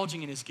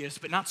overindulging in his gifts,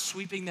 but not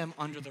sweeping them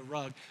under the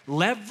rug,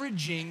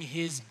 leveraging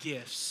his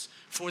gifts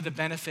for the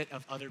benefit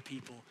of other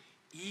people,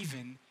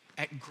 even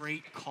at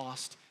great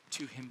cost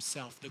to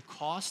himself, the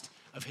cost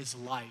of his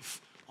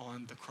life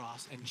on the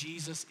cross. And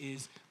Jesus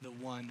is the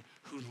one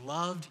who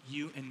loved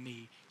you and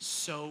me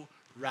so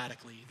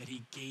radically that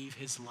he gave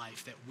his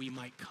life that we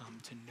might come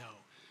to know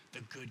the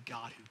good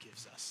God who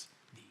gives us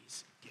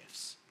these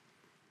gifts.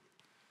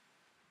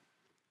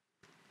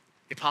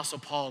 The Apostle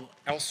Paul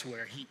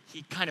elsewhere,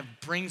 he kind of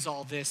brings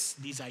all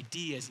these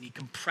ideas and he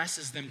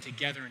compresses them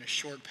together in a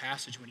short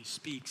passage when he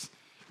speaks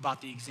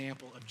about the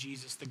example of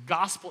Jesus, the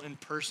gospel in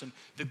person,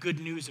 the good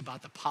news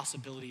about the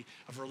possibility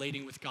of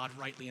relating with God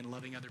rightly and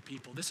loving other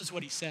people. This is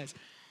what he says.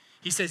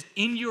 He says,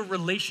 in your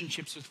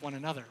relationships with one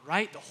another,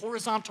 right? The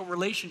horizontal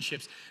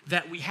relationships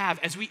that we have.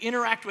 As we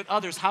interact with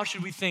others, how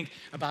should we think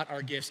about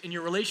our gifts? In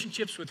your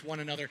relationships with one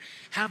another,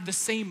 have the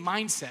same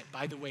mindset,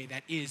 by the way,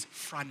 that is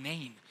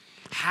phronein.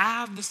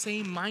 Have the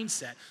same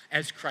mindset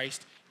as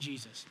Christ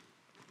Jesus,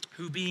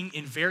 who being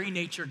in very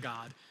nature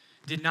God,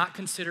 did not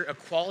consider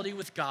equality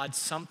with God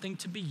something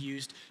to be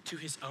used to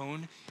his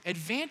own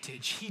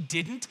advantage. He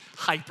didn't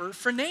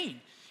hyperphenane.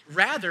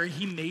 Rather,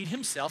 he made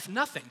himself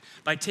nothing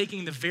by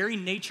taking the very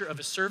nature of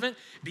a servant,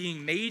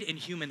 being made in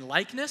human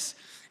likeness,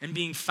 and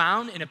being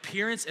found in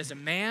appearance as a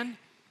man.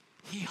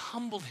 He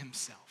humbled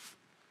himself.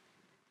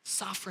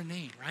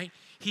 Sophronane, right?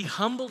 He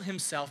humbled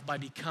himself by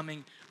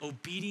becoming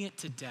obedient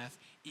to death,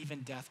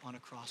 even death on a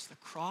cross. The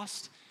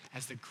cross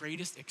as the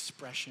greatest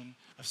expression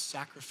of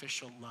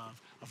sacrificial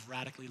love, of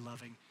radically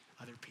loving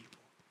other people.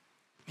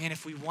 Man,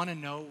 if we want to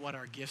know what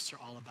our gifts are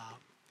all about,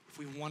 if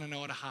we want to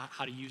know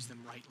how to use them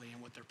rightly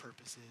and what their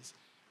purpose is,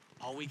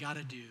 all we got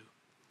to do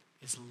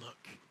is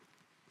look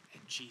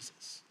at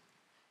Jesus.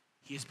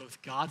 He is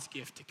both God's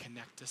gift to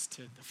connect us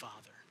to the Father,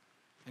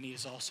 and he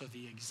is also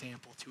the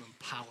example to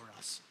empower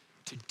us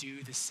to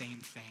do the same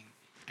thing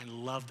and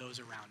love those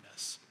around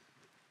us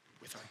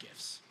with our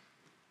gifts.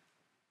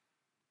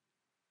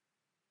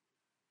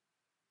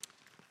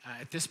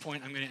 At this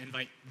point, I'm going to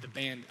invite the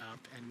band up,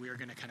 and we are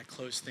going to kind of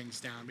close things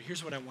down. But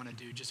here's what I want to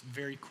do, just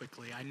very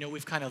quickly. I know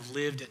we've kind of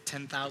lived at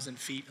 10,000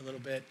 feet a little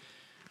bit.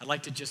 I'd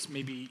like to just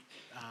maybe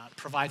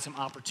provide some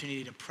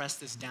opportunity to press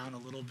this down a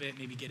little bit,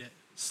 maybe get it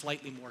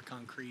slightly more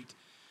concrete.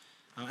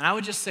 And I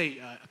would just say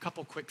a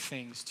couple quick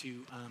things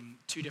to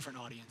two different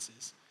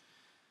audiences.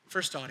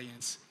 First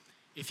audience,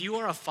 if you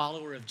are a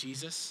follower of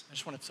Jesus, I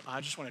just want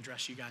to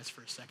address you guys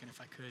for a second, if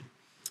I could.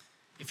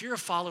 If you're a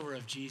follower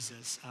of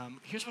Jesus,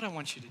 here's what I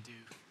want you to do.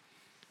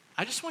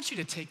 I just want you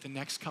to take the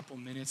next couple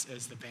minutes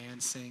as the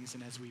band sings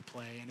and as we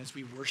play and as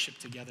we worship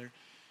together.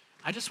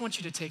 I just want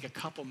you to take a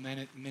couple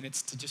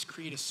minutes to just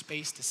create a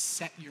space to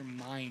set your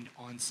mind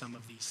on some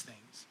of these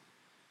things.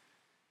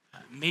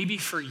 Maybe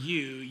for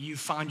you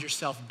found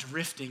yourself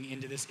drifting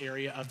into this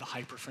area of the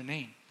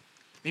hyperphenane.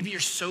 Maybe you're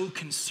so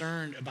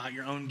concerned about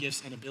your own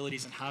gifts and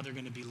abilities and how they're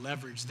going to be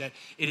leveraged that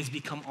it has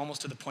become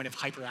almost to the point of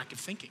hyperactive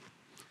thinking.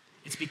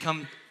 It's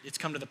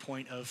come to the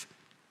point of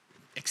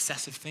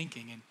excessive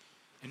thinking.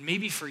 And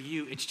maybe for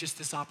you, it's just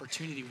this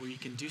opportunity where you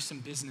can do some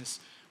business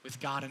with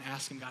God and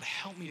ask him, God,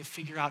 help me to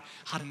figure out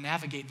how to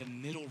navigate the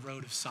middle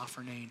road of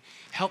Sophronane.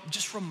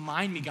 Just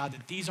remind me, God,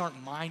 that these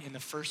aren't mine in the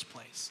first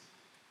place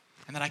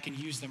and that I can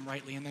use them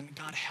rightly. And then,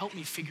 God, help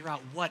me figure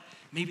out what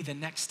maybe the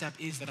next step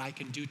is that I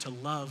can do to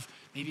love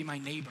maybe my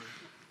neighbor,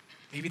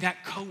 maybe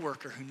that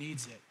coworker who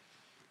needs it,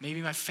 maybe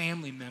my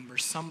family member,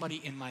 somebody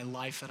in my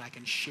life that I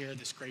can share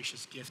this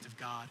gracious gift of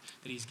God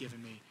that he's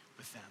given me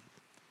with them.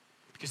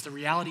 Because the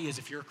reality is,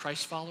 if you're a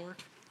Christ follower,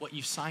 what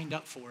you've signed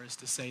up for is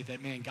to say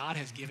that, man, God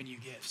has given you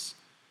gifts,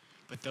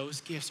 but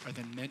those gifts are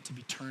then meant to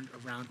be turned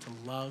around to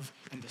love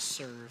and to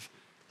serve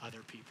other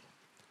people.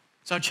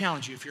 So I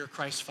challenge you, if you're a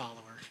Christ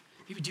follower,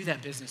 maybe do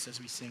that business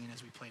as we sing and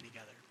as we play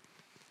together.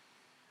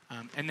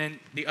 And then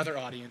the other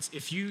audience,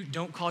 if you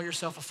don't call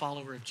yourself a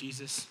follower of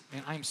Jesus,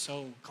 man, I am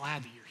so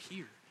glad that you're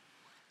here.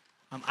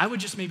 I would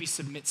just maybe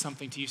submit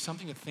something to you,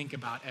 something to think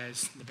about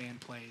as the band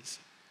plays.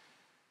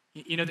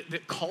 You know, the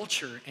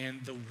culture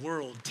and the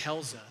world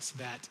tells us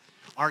that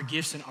our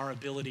gifts and our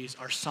abilities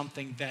are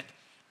something that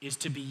is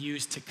to be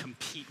used to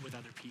compete with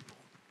other people.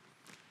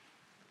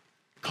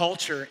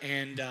 Culture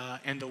and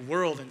the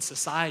world and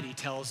society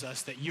tells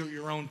us that you're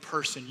your own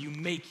person, you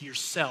make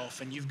yourself,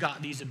 and you've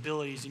got these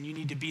abilities, and you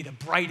need to be the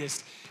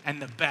brightest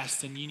and the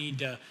best, and you need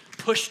to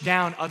push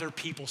down other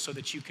people so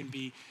that you can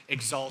be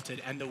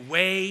exalted. And the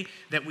way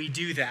that we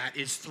do that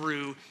is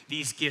through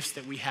these gifts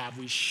that we have.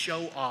 We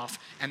show off,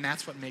 and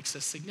that's what makes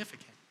us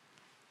significant.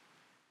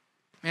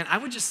 Man, I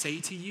would just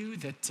say to you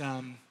that,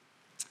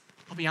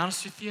 I'll be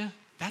honest with you,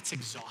 that's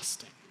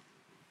exhausting.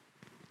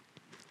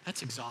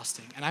 That's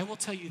exhausting. And I will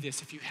tell you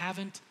this, if you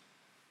haven't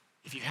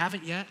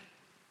yet,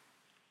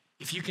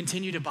 if you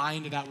continue to buy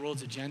into that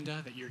world's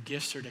agenda, that your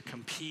gifts are to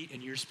compete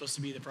and you're supposed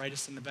to be the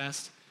brightest and the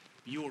best,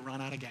 you will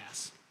run out of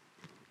gas.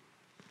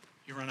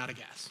 You run out of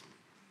gas.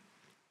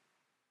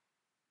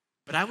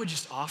 But I would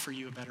just offer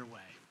you a better way.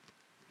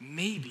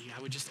 Maybe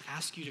I would just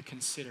ask you to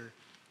consider,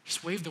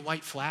 just wave the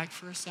white flag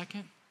for a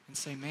second and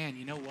say, man,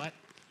 you know what?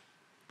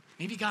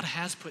 Maybe God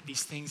has put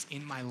these things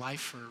in my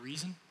life for a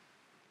reason.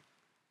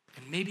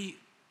 And maybe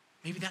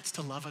that's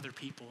to love other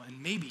people.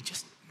 And maybe,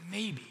 just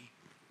maybe,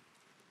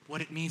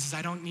 what it means is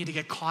I don't need to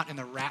get caught in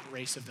the rat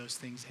race of those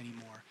things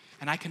anymore.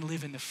 And I can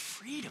live in the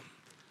freedom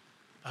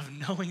of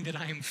knowing that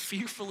I am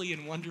fearfully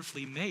and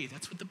wonderfully made.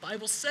 That's what the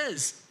Bible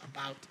says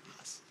about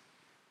us.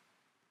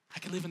 I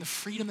can live in the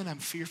freedom that I'm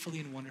fearfully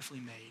and wonderfully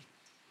made.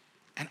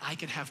 And I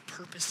can have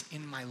purpose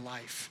in my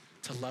life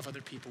to love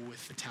other people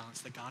with the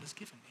talents that God has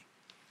given me.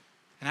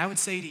 And I would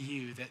say to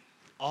you that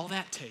all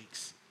that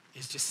takes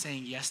is just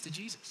saying yes to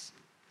Jesus.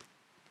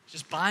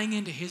 Just buying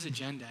into his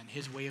agenda and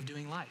his way of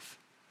doing life.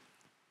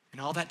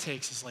 And all that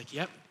takes is like,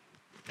 yep,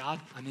 God,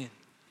 I'm in.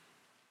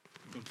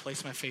 I'm going to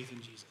place my faith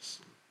in Jesus.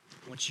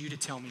 I want you to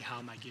tell me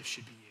how my gift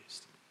should be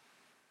used.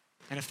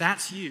 And if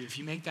that's you, if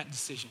you make that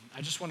decision,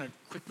 I just want to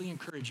quickly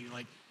encourage you,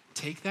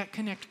 take that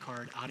Connect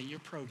card out of your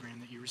program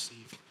that you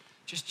received.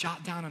 Just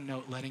jot down a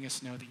note letting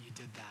us know that you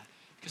did that.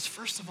 Because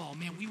first of all,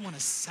 man, we want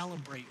to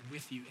celebrate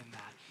with you in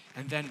that.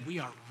 And then we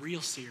are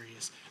real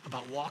serious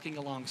about walking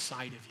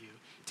alongside of you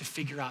to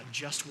figure out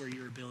just where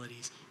your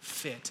abilities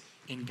fit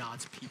in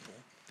God's people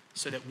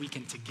so that we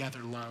can together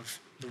love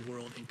the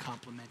world in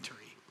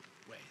complementary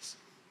ways.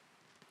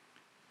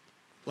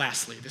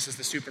 Lastly, this is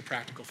the super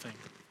practical thing.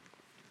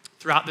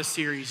 Throughout this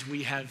series,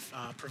 we have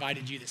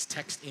provided you this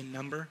text-in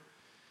number.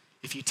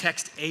 If you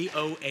text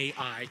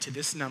AOAI to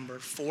this number,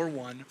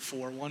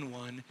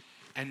 41411,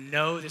 and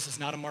no, this is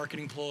not a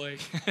marketing ploy.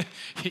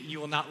 You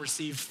will not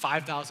receive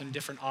 5,000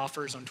 different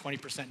offers on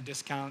 20%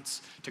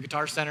 discounts to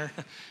Guitar Center.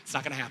 It's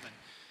not going to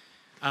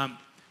happen.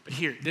 But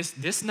here,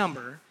 this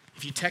number,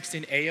 if you text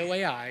in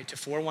AOAI to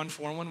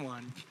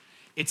 41411,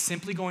 it's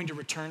simply going to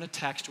return a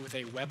text with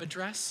a web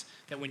address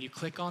that when you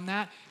click on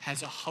that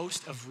has a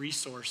host of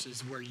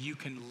resources where you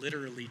can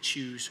literally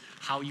choose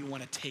how you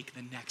want to take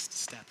the next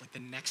step, like the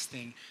next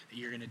thing that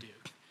you're going to do.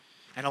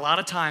 And a lot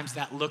of times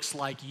that looks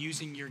like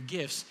using your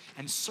gifts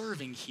and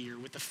serving here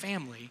with the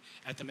family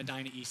at the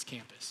Medina East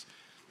campus.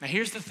 Now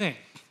here's the thing.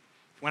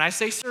 When I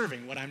say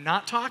serving, what I'm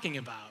not talking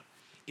about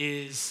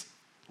is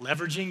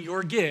leveraging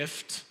your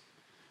gift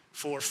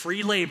for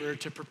free labor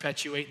to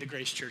perpetuate the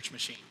Grace Church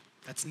machine.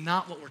 That's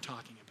not what we're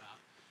talking about.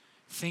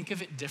 Think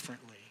of it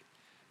differently,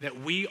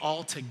 that we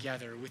all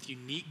together with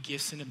unique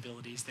gifts and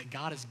abilities, that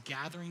God is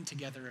gathering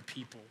together a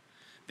people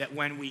that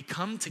when we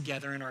come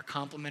together in our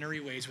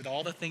complementary ways with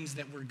all the things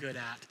that we're good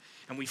at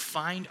and we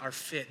find our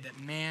fit, that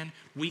man,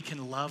 we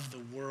can love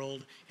the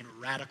world in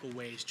radical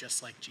ways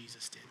just like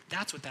Jesus did.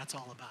 That's what that's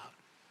all about.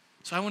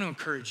 So I want to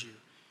encourage you.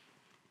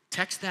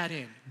 Text that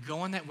in, go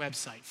on that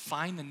website,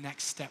 find the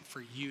next step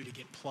for you to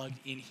get plugged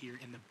in here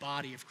in the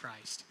body of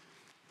Christ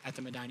at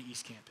the Medina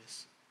East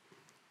campus.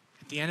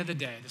 At the end of the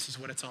day, this is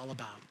what it's all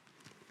about.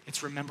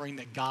 It's remembering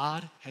that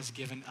God has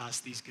given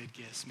us these good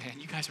gifts. Man,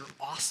 you guys are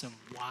awesome.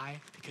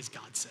 Why? Because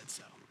God said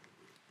so.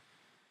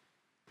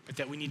 But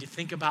that we need to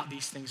think about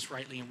these things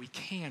rightly, and we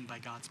can by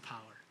God's power.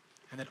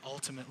 And that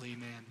ultimately,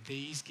 man,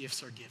 these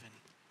gifts are given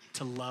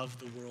to love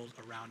the world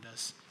around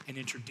us and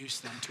introduce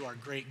them to our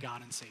great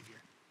God and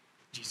Savior,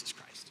 Jesus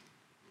Christ.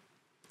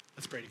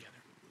 Let's pray together.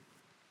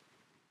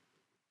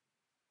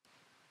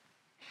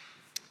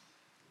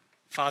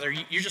 Father,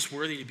 you're just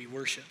worthy to be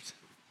worshiped.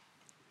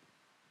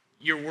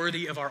 You're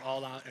worthy of our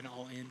all out and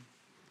all in.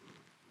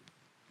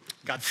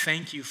 God,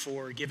 thank you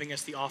for giving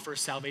us the offer of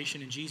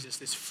salvation in Jesus,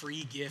 this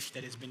free gift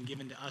that has been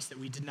given to us that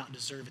we did not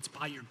deserve. It's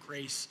by your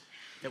grace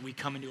that we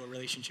come into a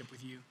relationship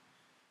with you.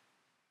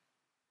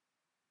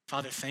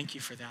 Father, thank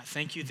you for that.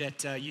 Thank you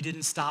that you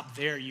didn't stop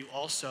there. You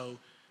also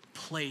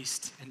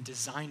placed and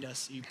designed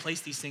us. You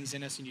placed these things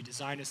in us and you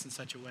designed us in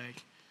such a way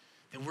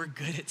that we're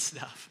good at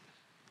stuff.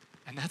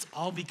 And that's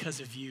all because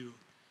of you.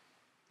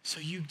 So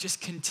you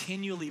just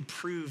continually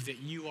prove that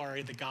you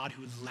are the God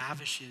who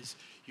lavishes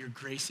your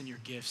grace and your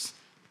gifts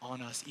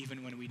on us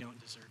even when we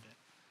don't deserve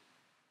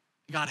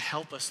it. God,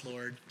 help us,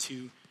 Lord,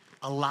 to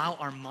allow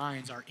our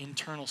minds, our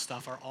internal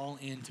stuff, our all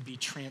in to be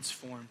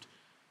transformed,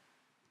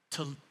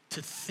 to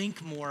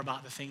think more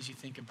about the things you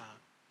think about,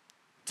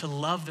 to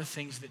love the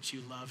things that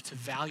you love, to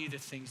value the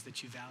things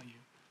that you value,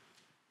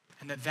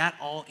 and that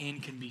all in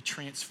can be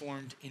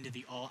transformed into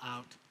the all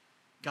out.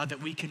 God,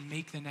 that we can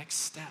make the next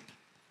step,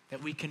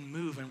 that we can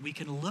move and we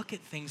can look at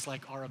things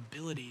like our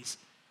abilities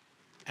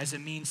as a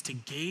means to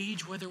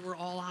gauge whether we're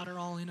all out or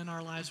all in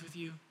our lives with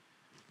you,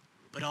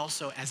 but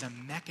also as a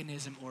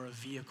mechanism or a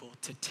vehicle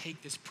to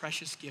take this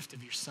precious gift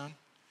of your Son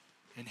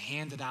and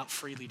hand it out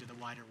freely to the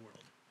wider world.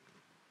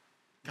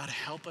 God,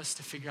 help us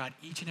to figure out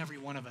each and every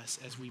one of us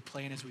as we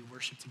play and as we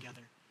worship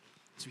together.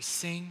 As we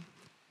sing,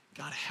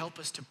 God, help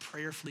us to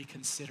prayerfully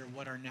consider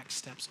what our next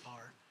steps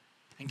are.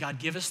 And God,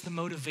 give us the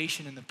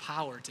motivation and the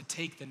power to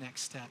take the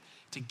next step,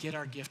 to get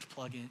our gift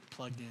plugged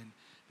in.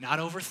 Not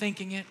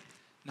overthinking it,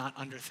 not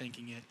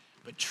underthinking it,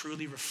 but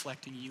truly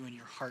reflecting you and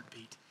your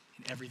heartbeat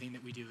in everything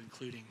that we do,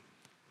 including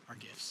our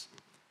gifts.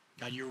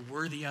 God, you're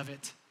worthy of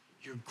it.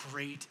 You're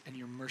great and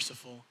you're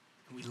merciful,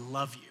 and we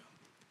love you.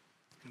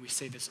 And we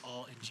say this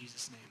all in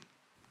Jesus' name.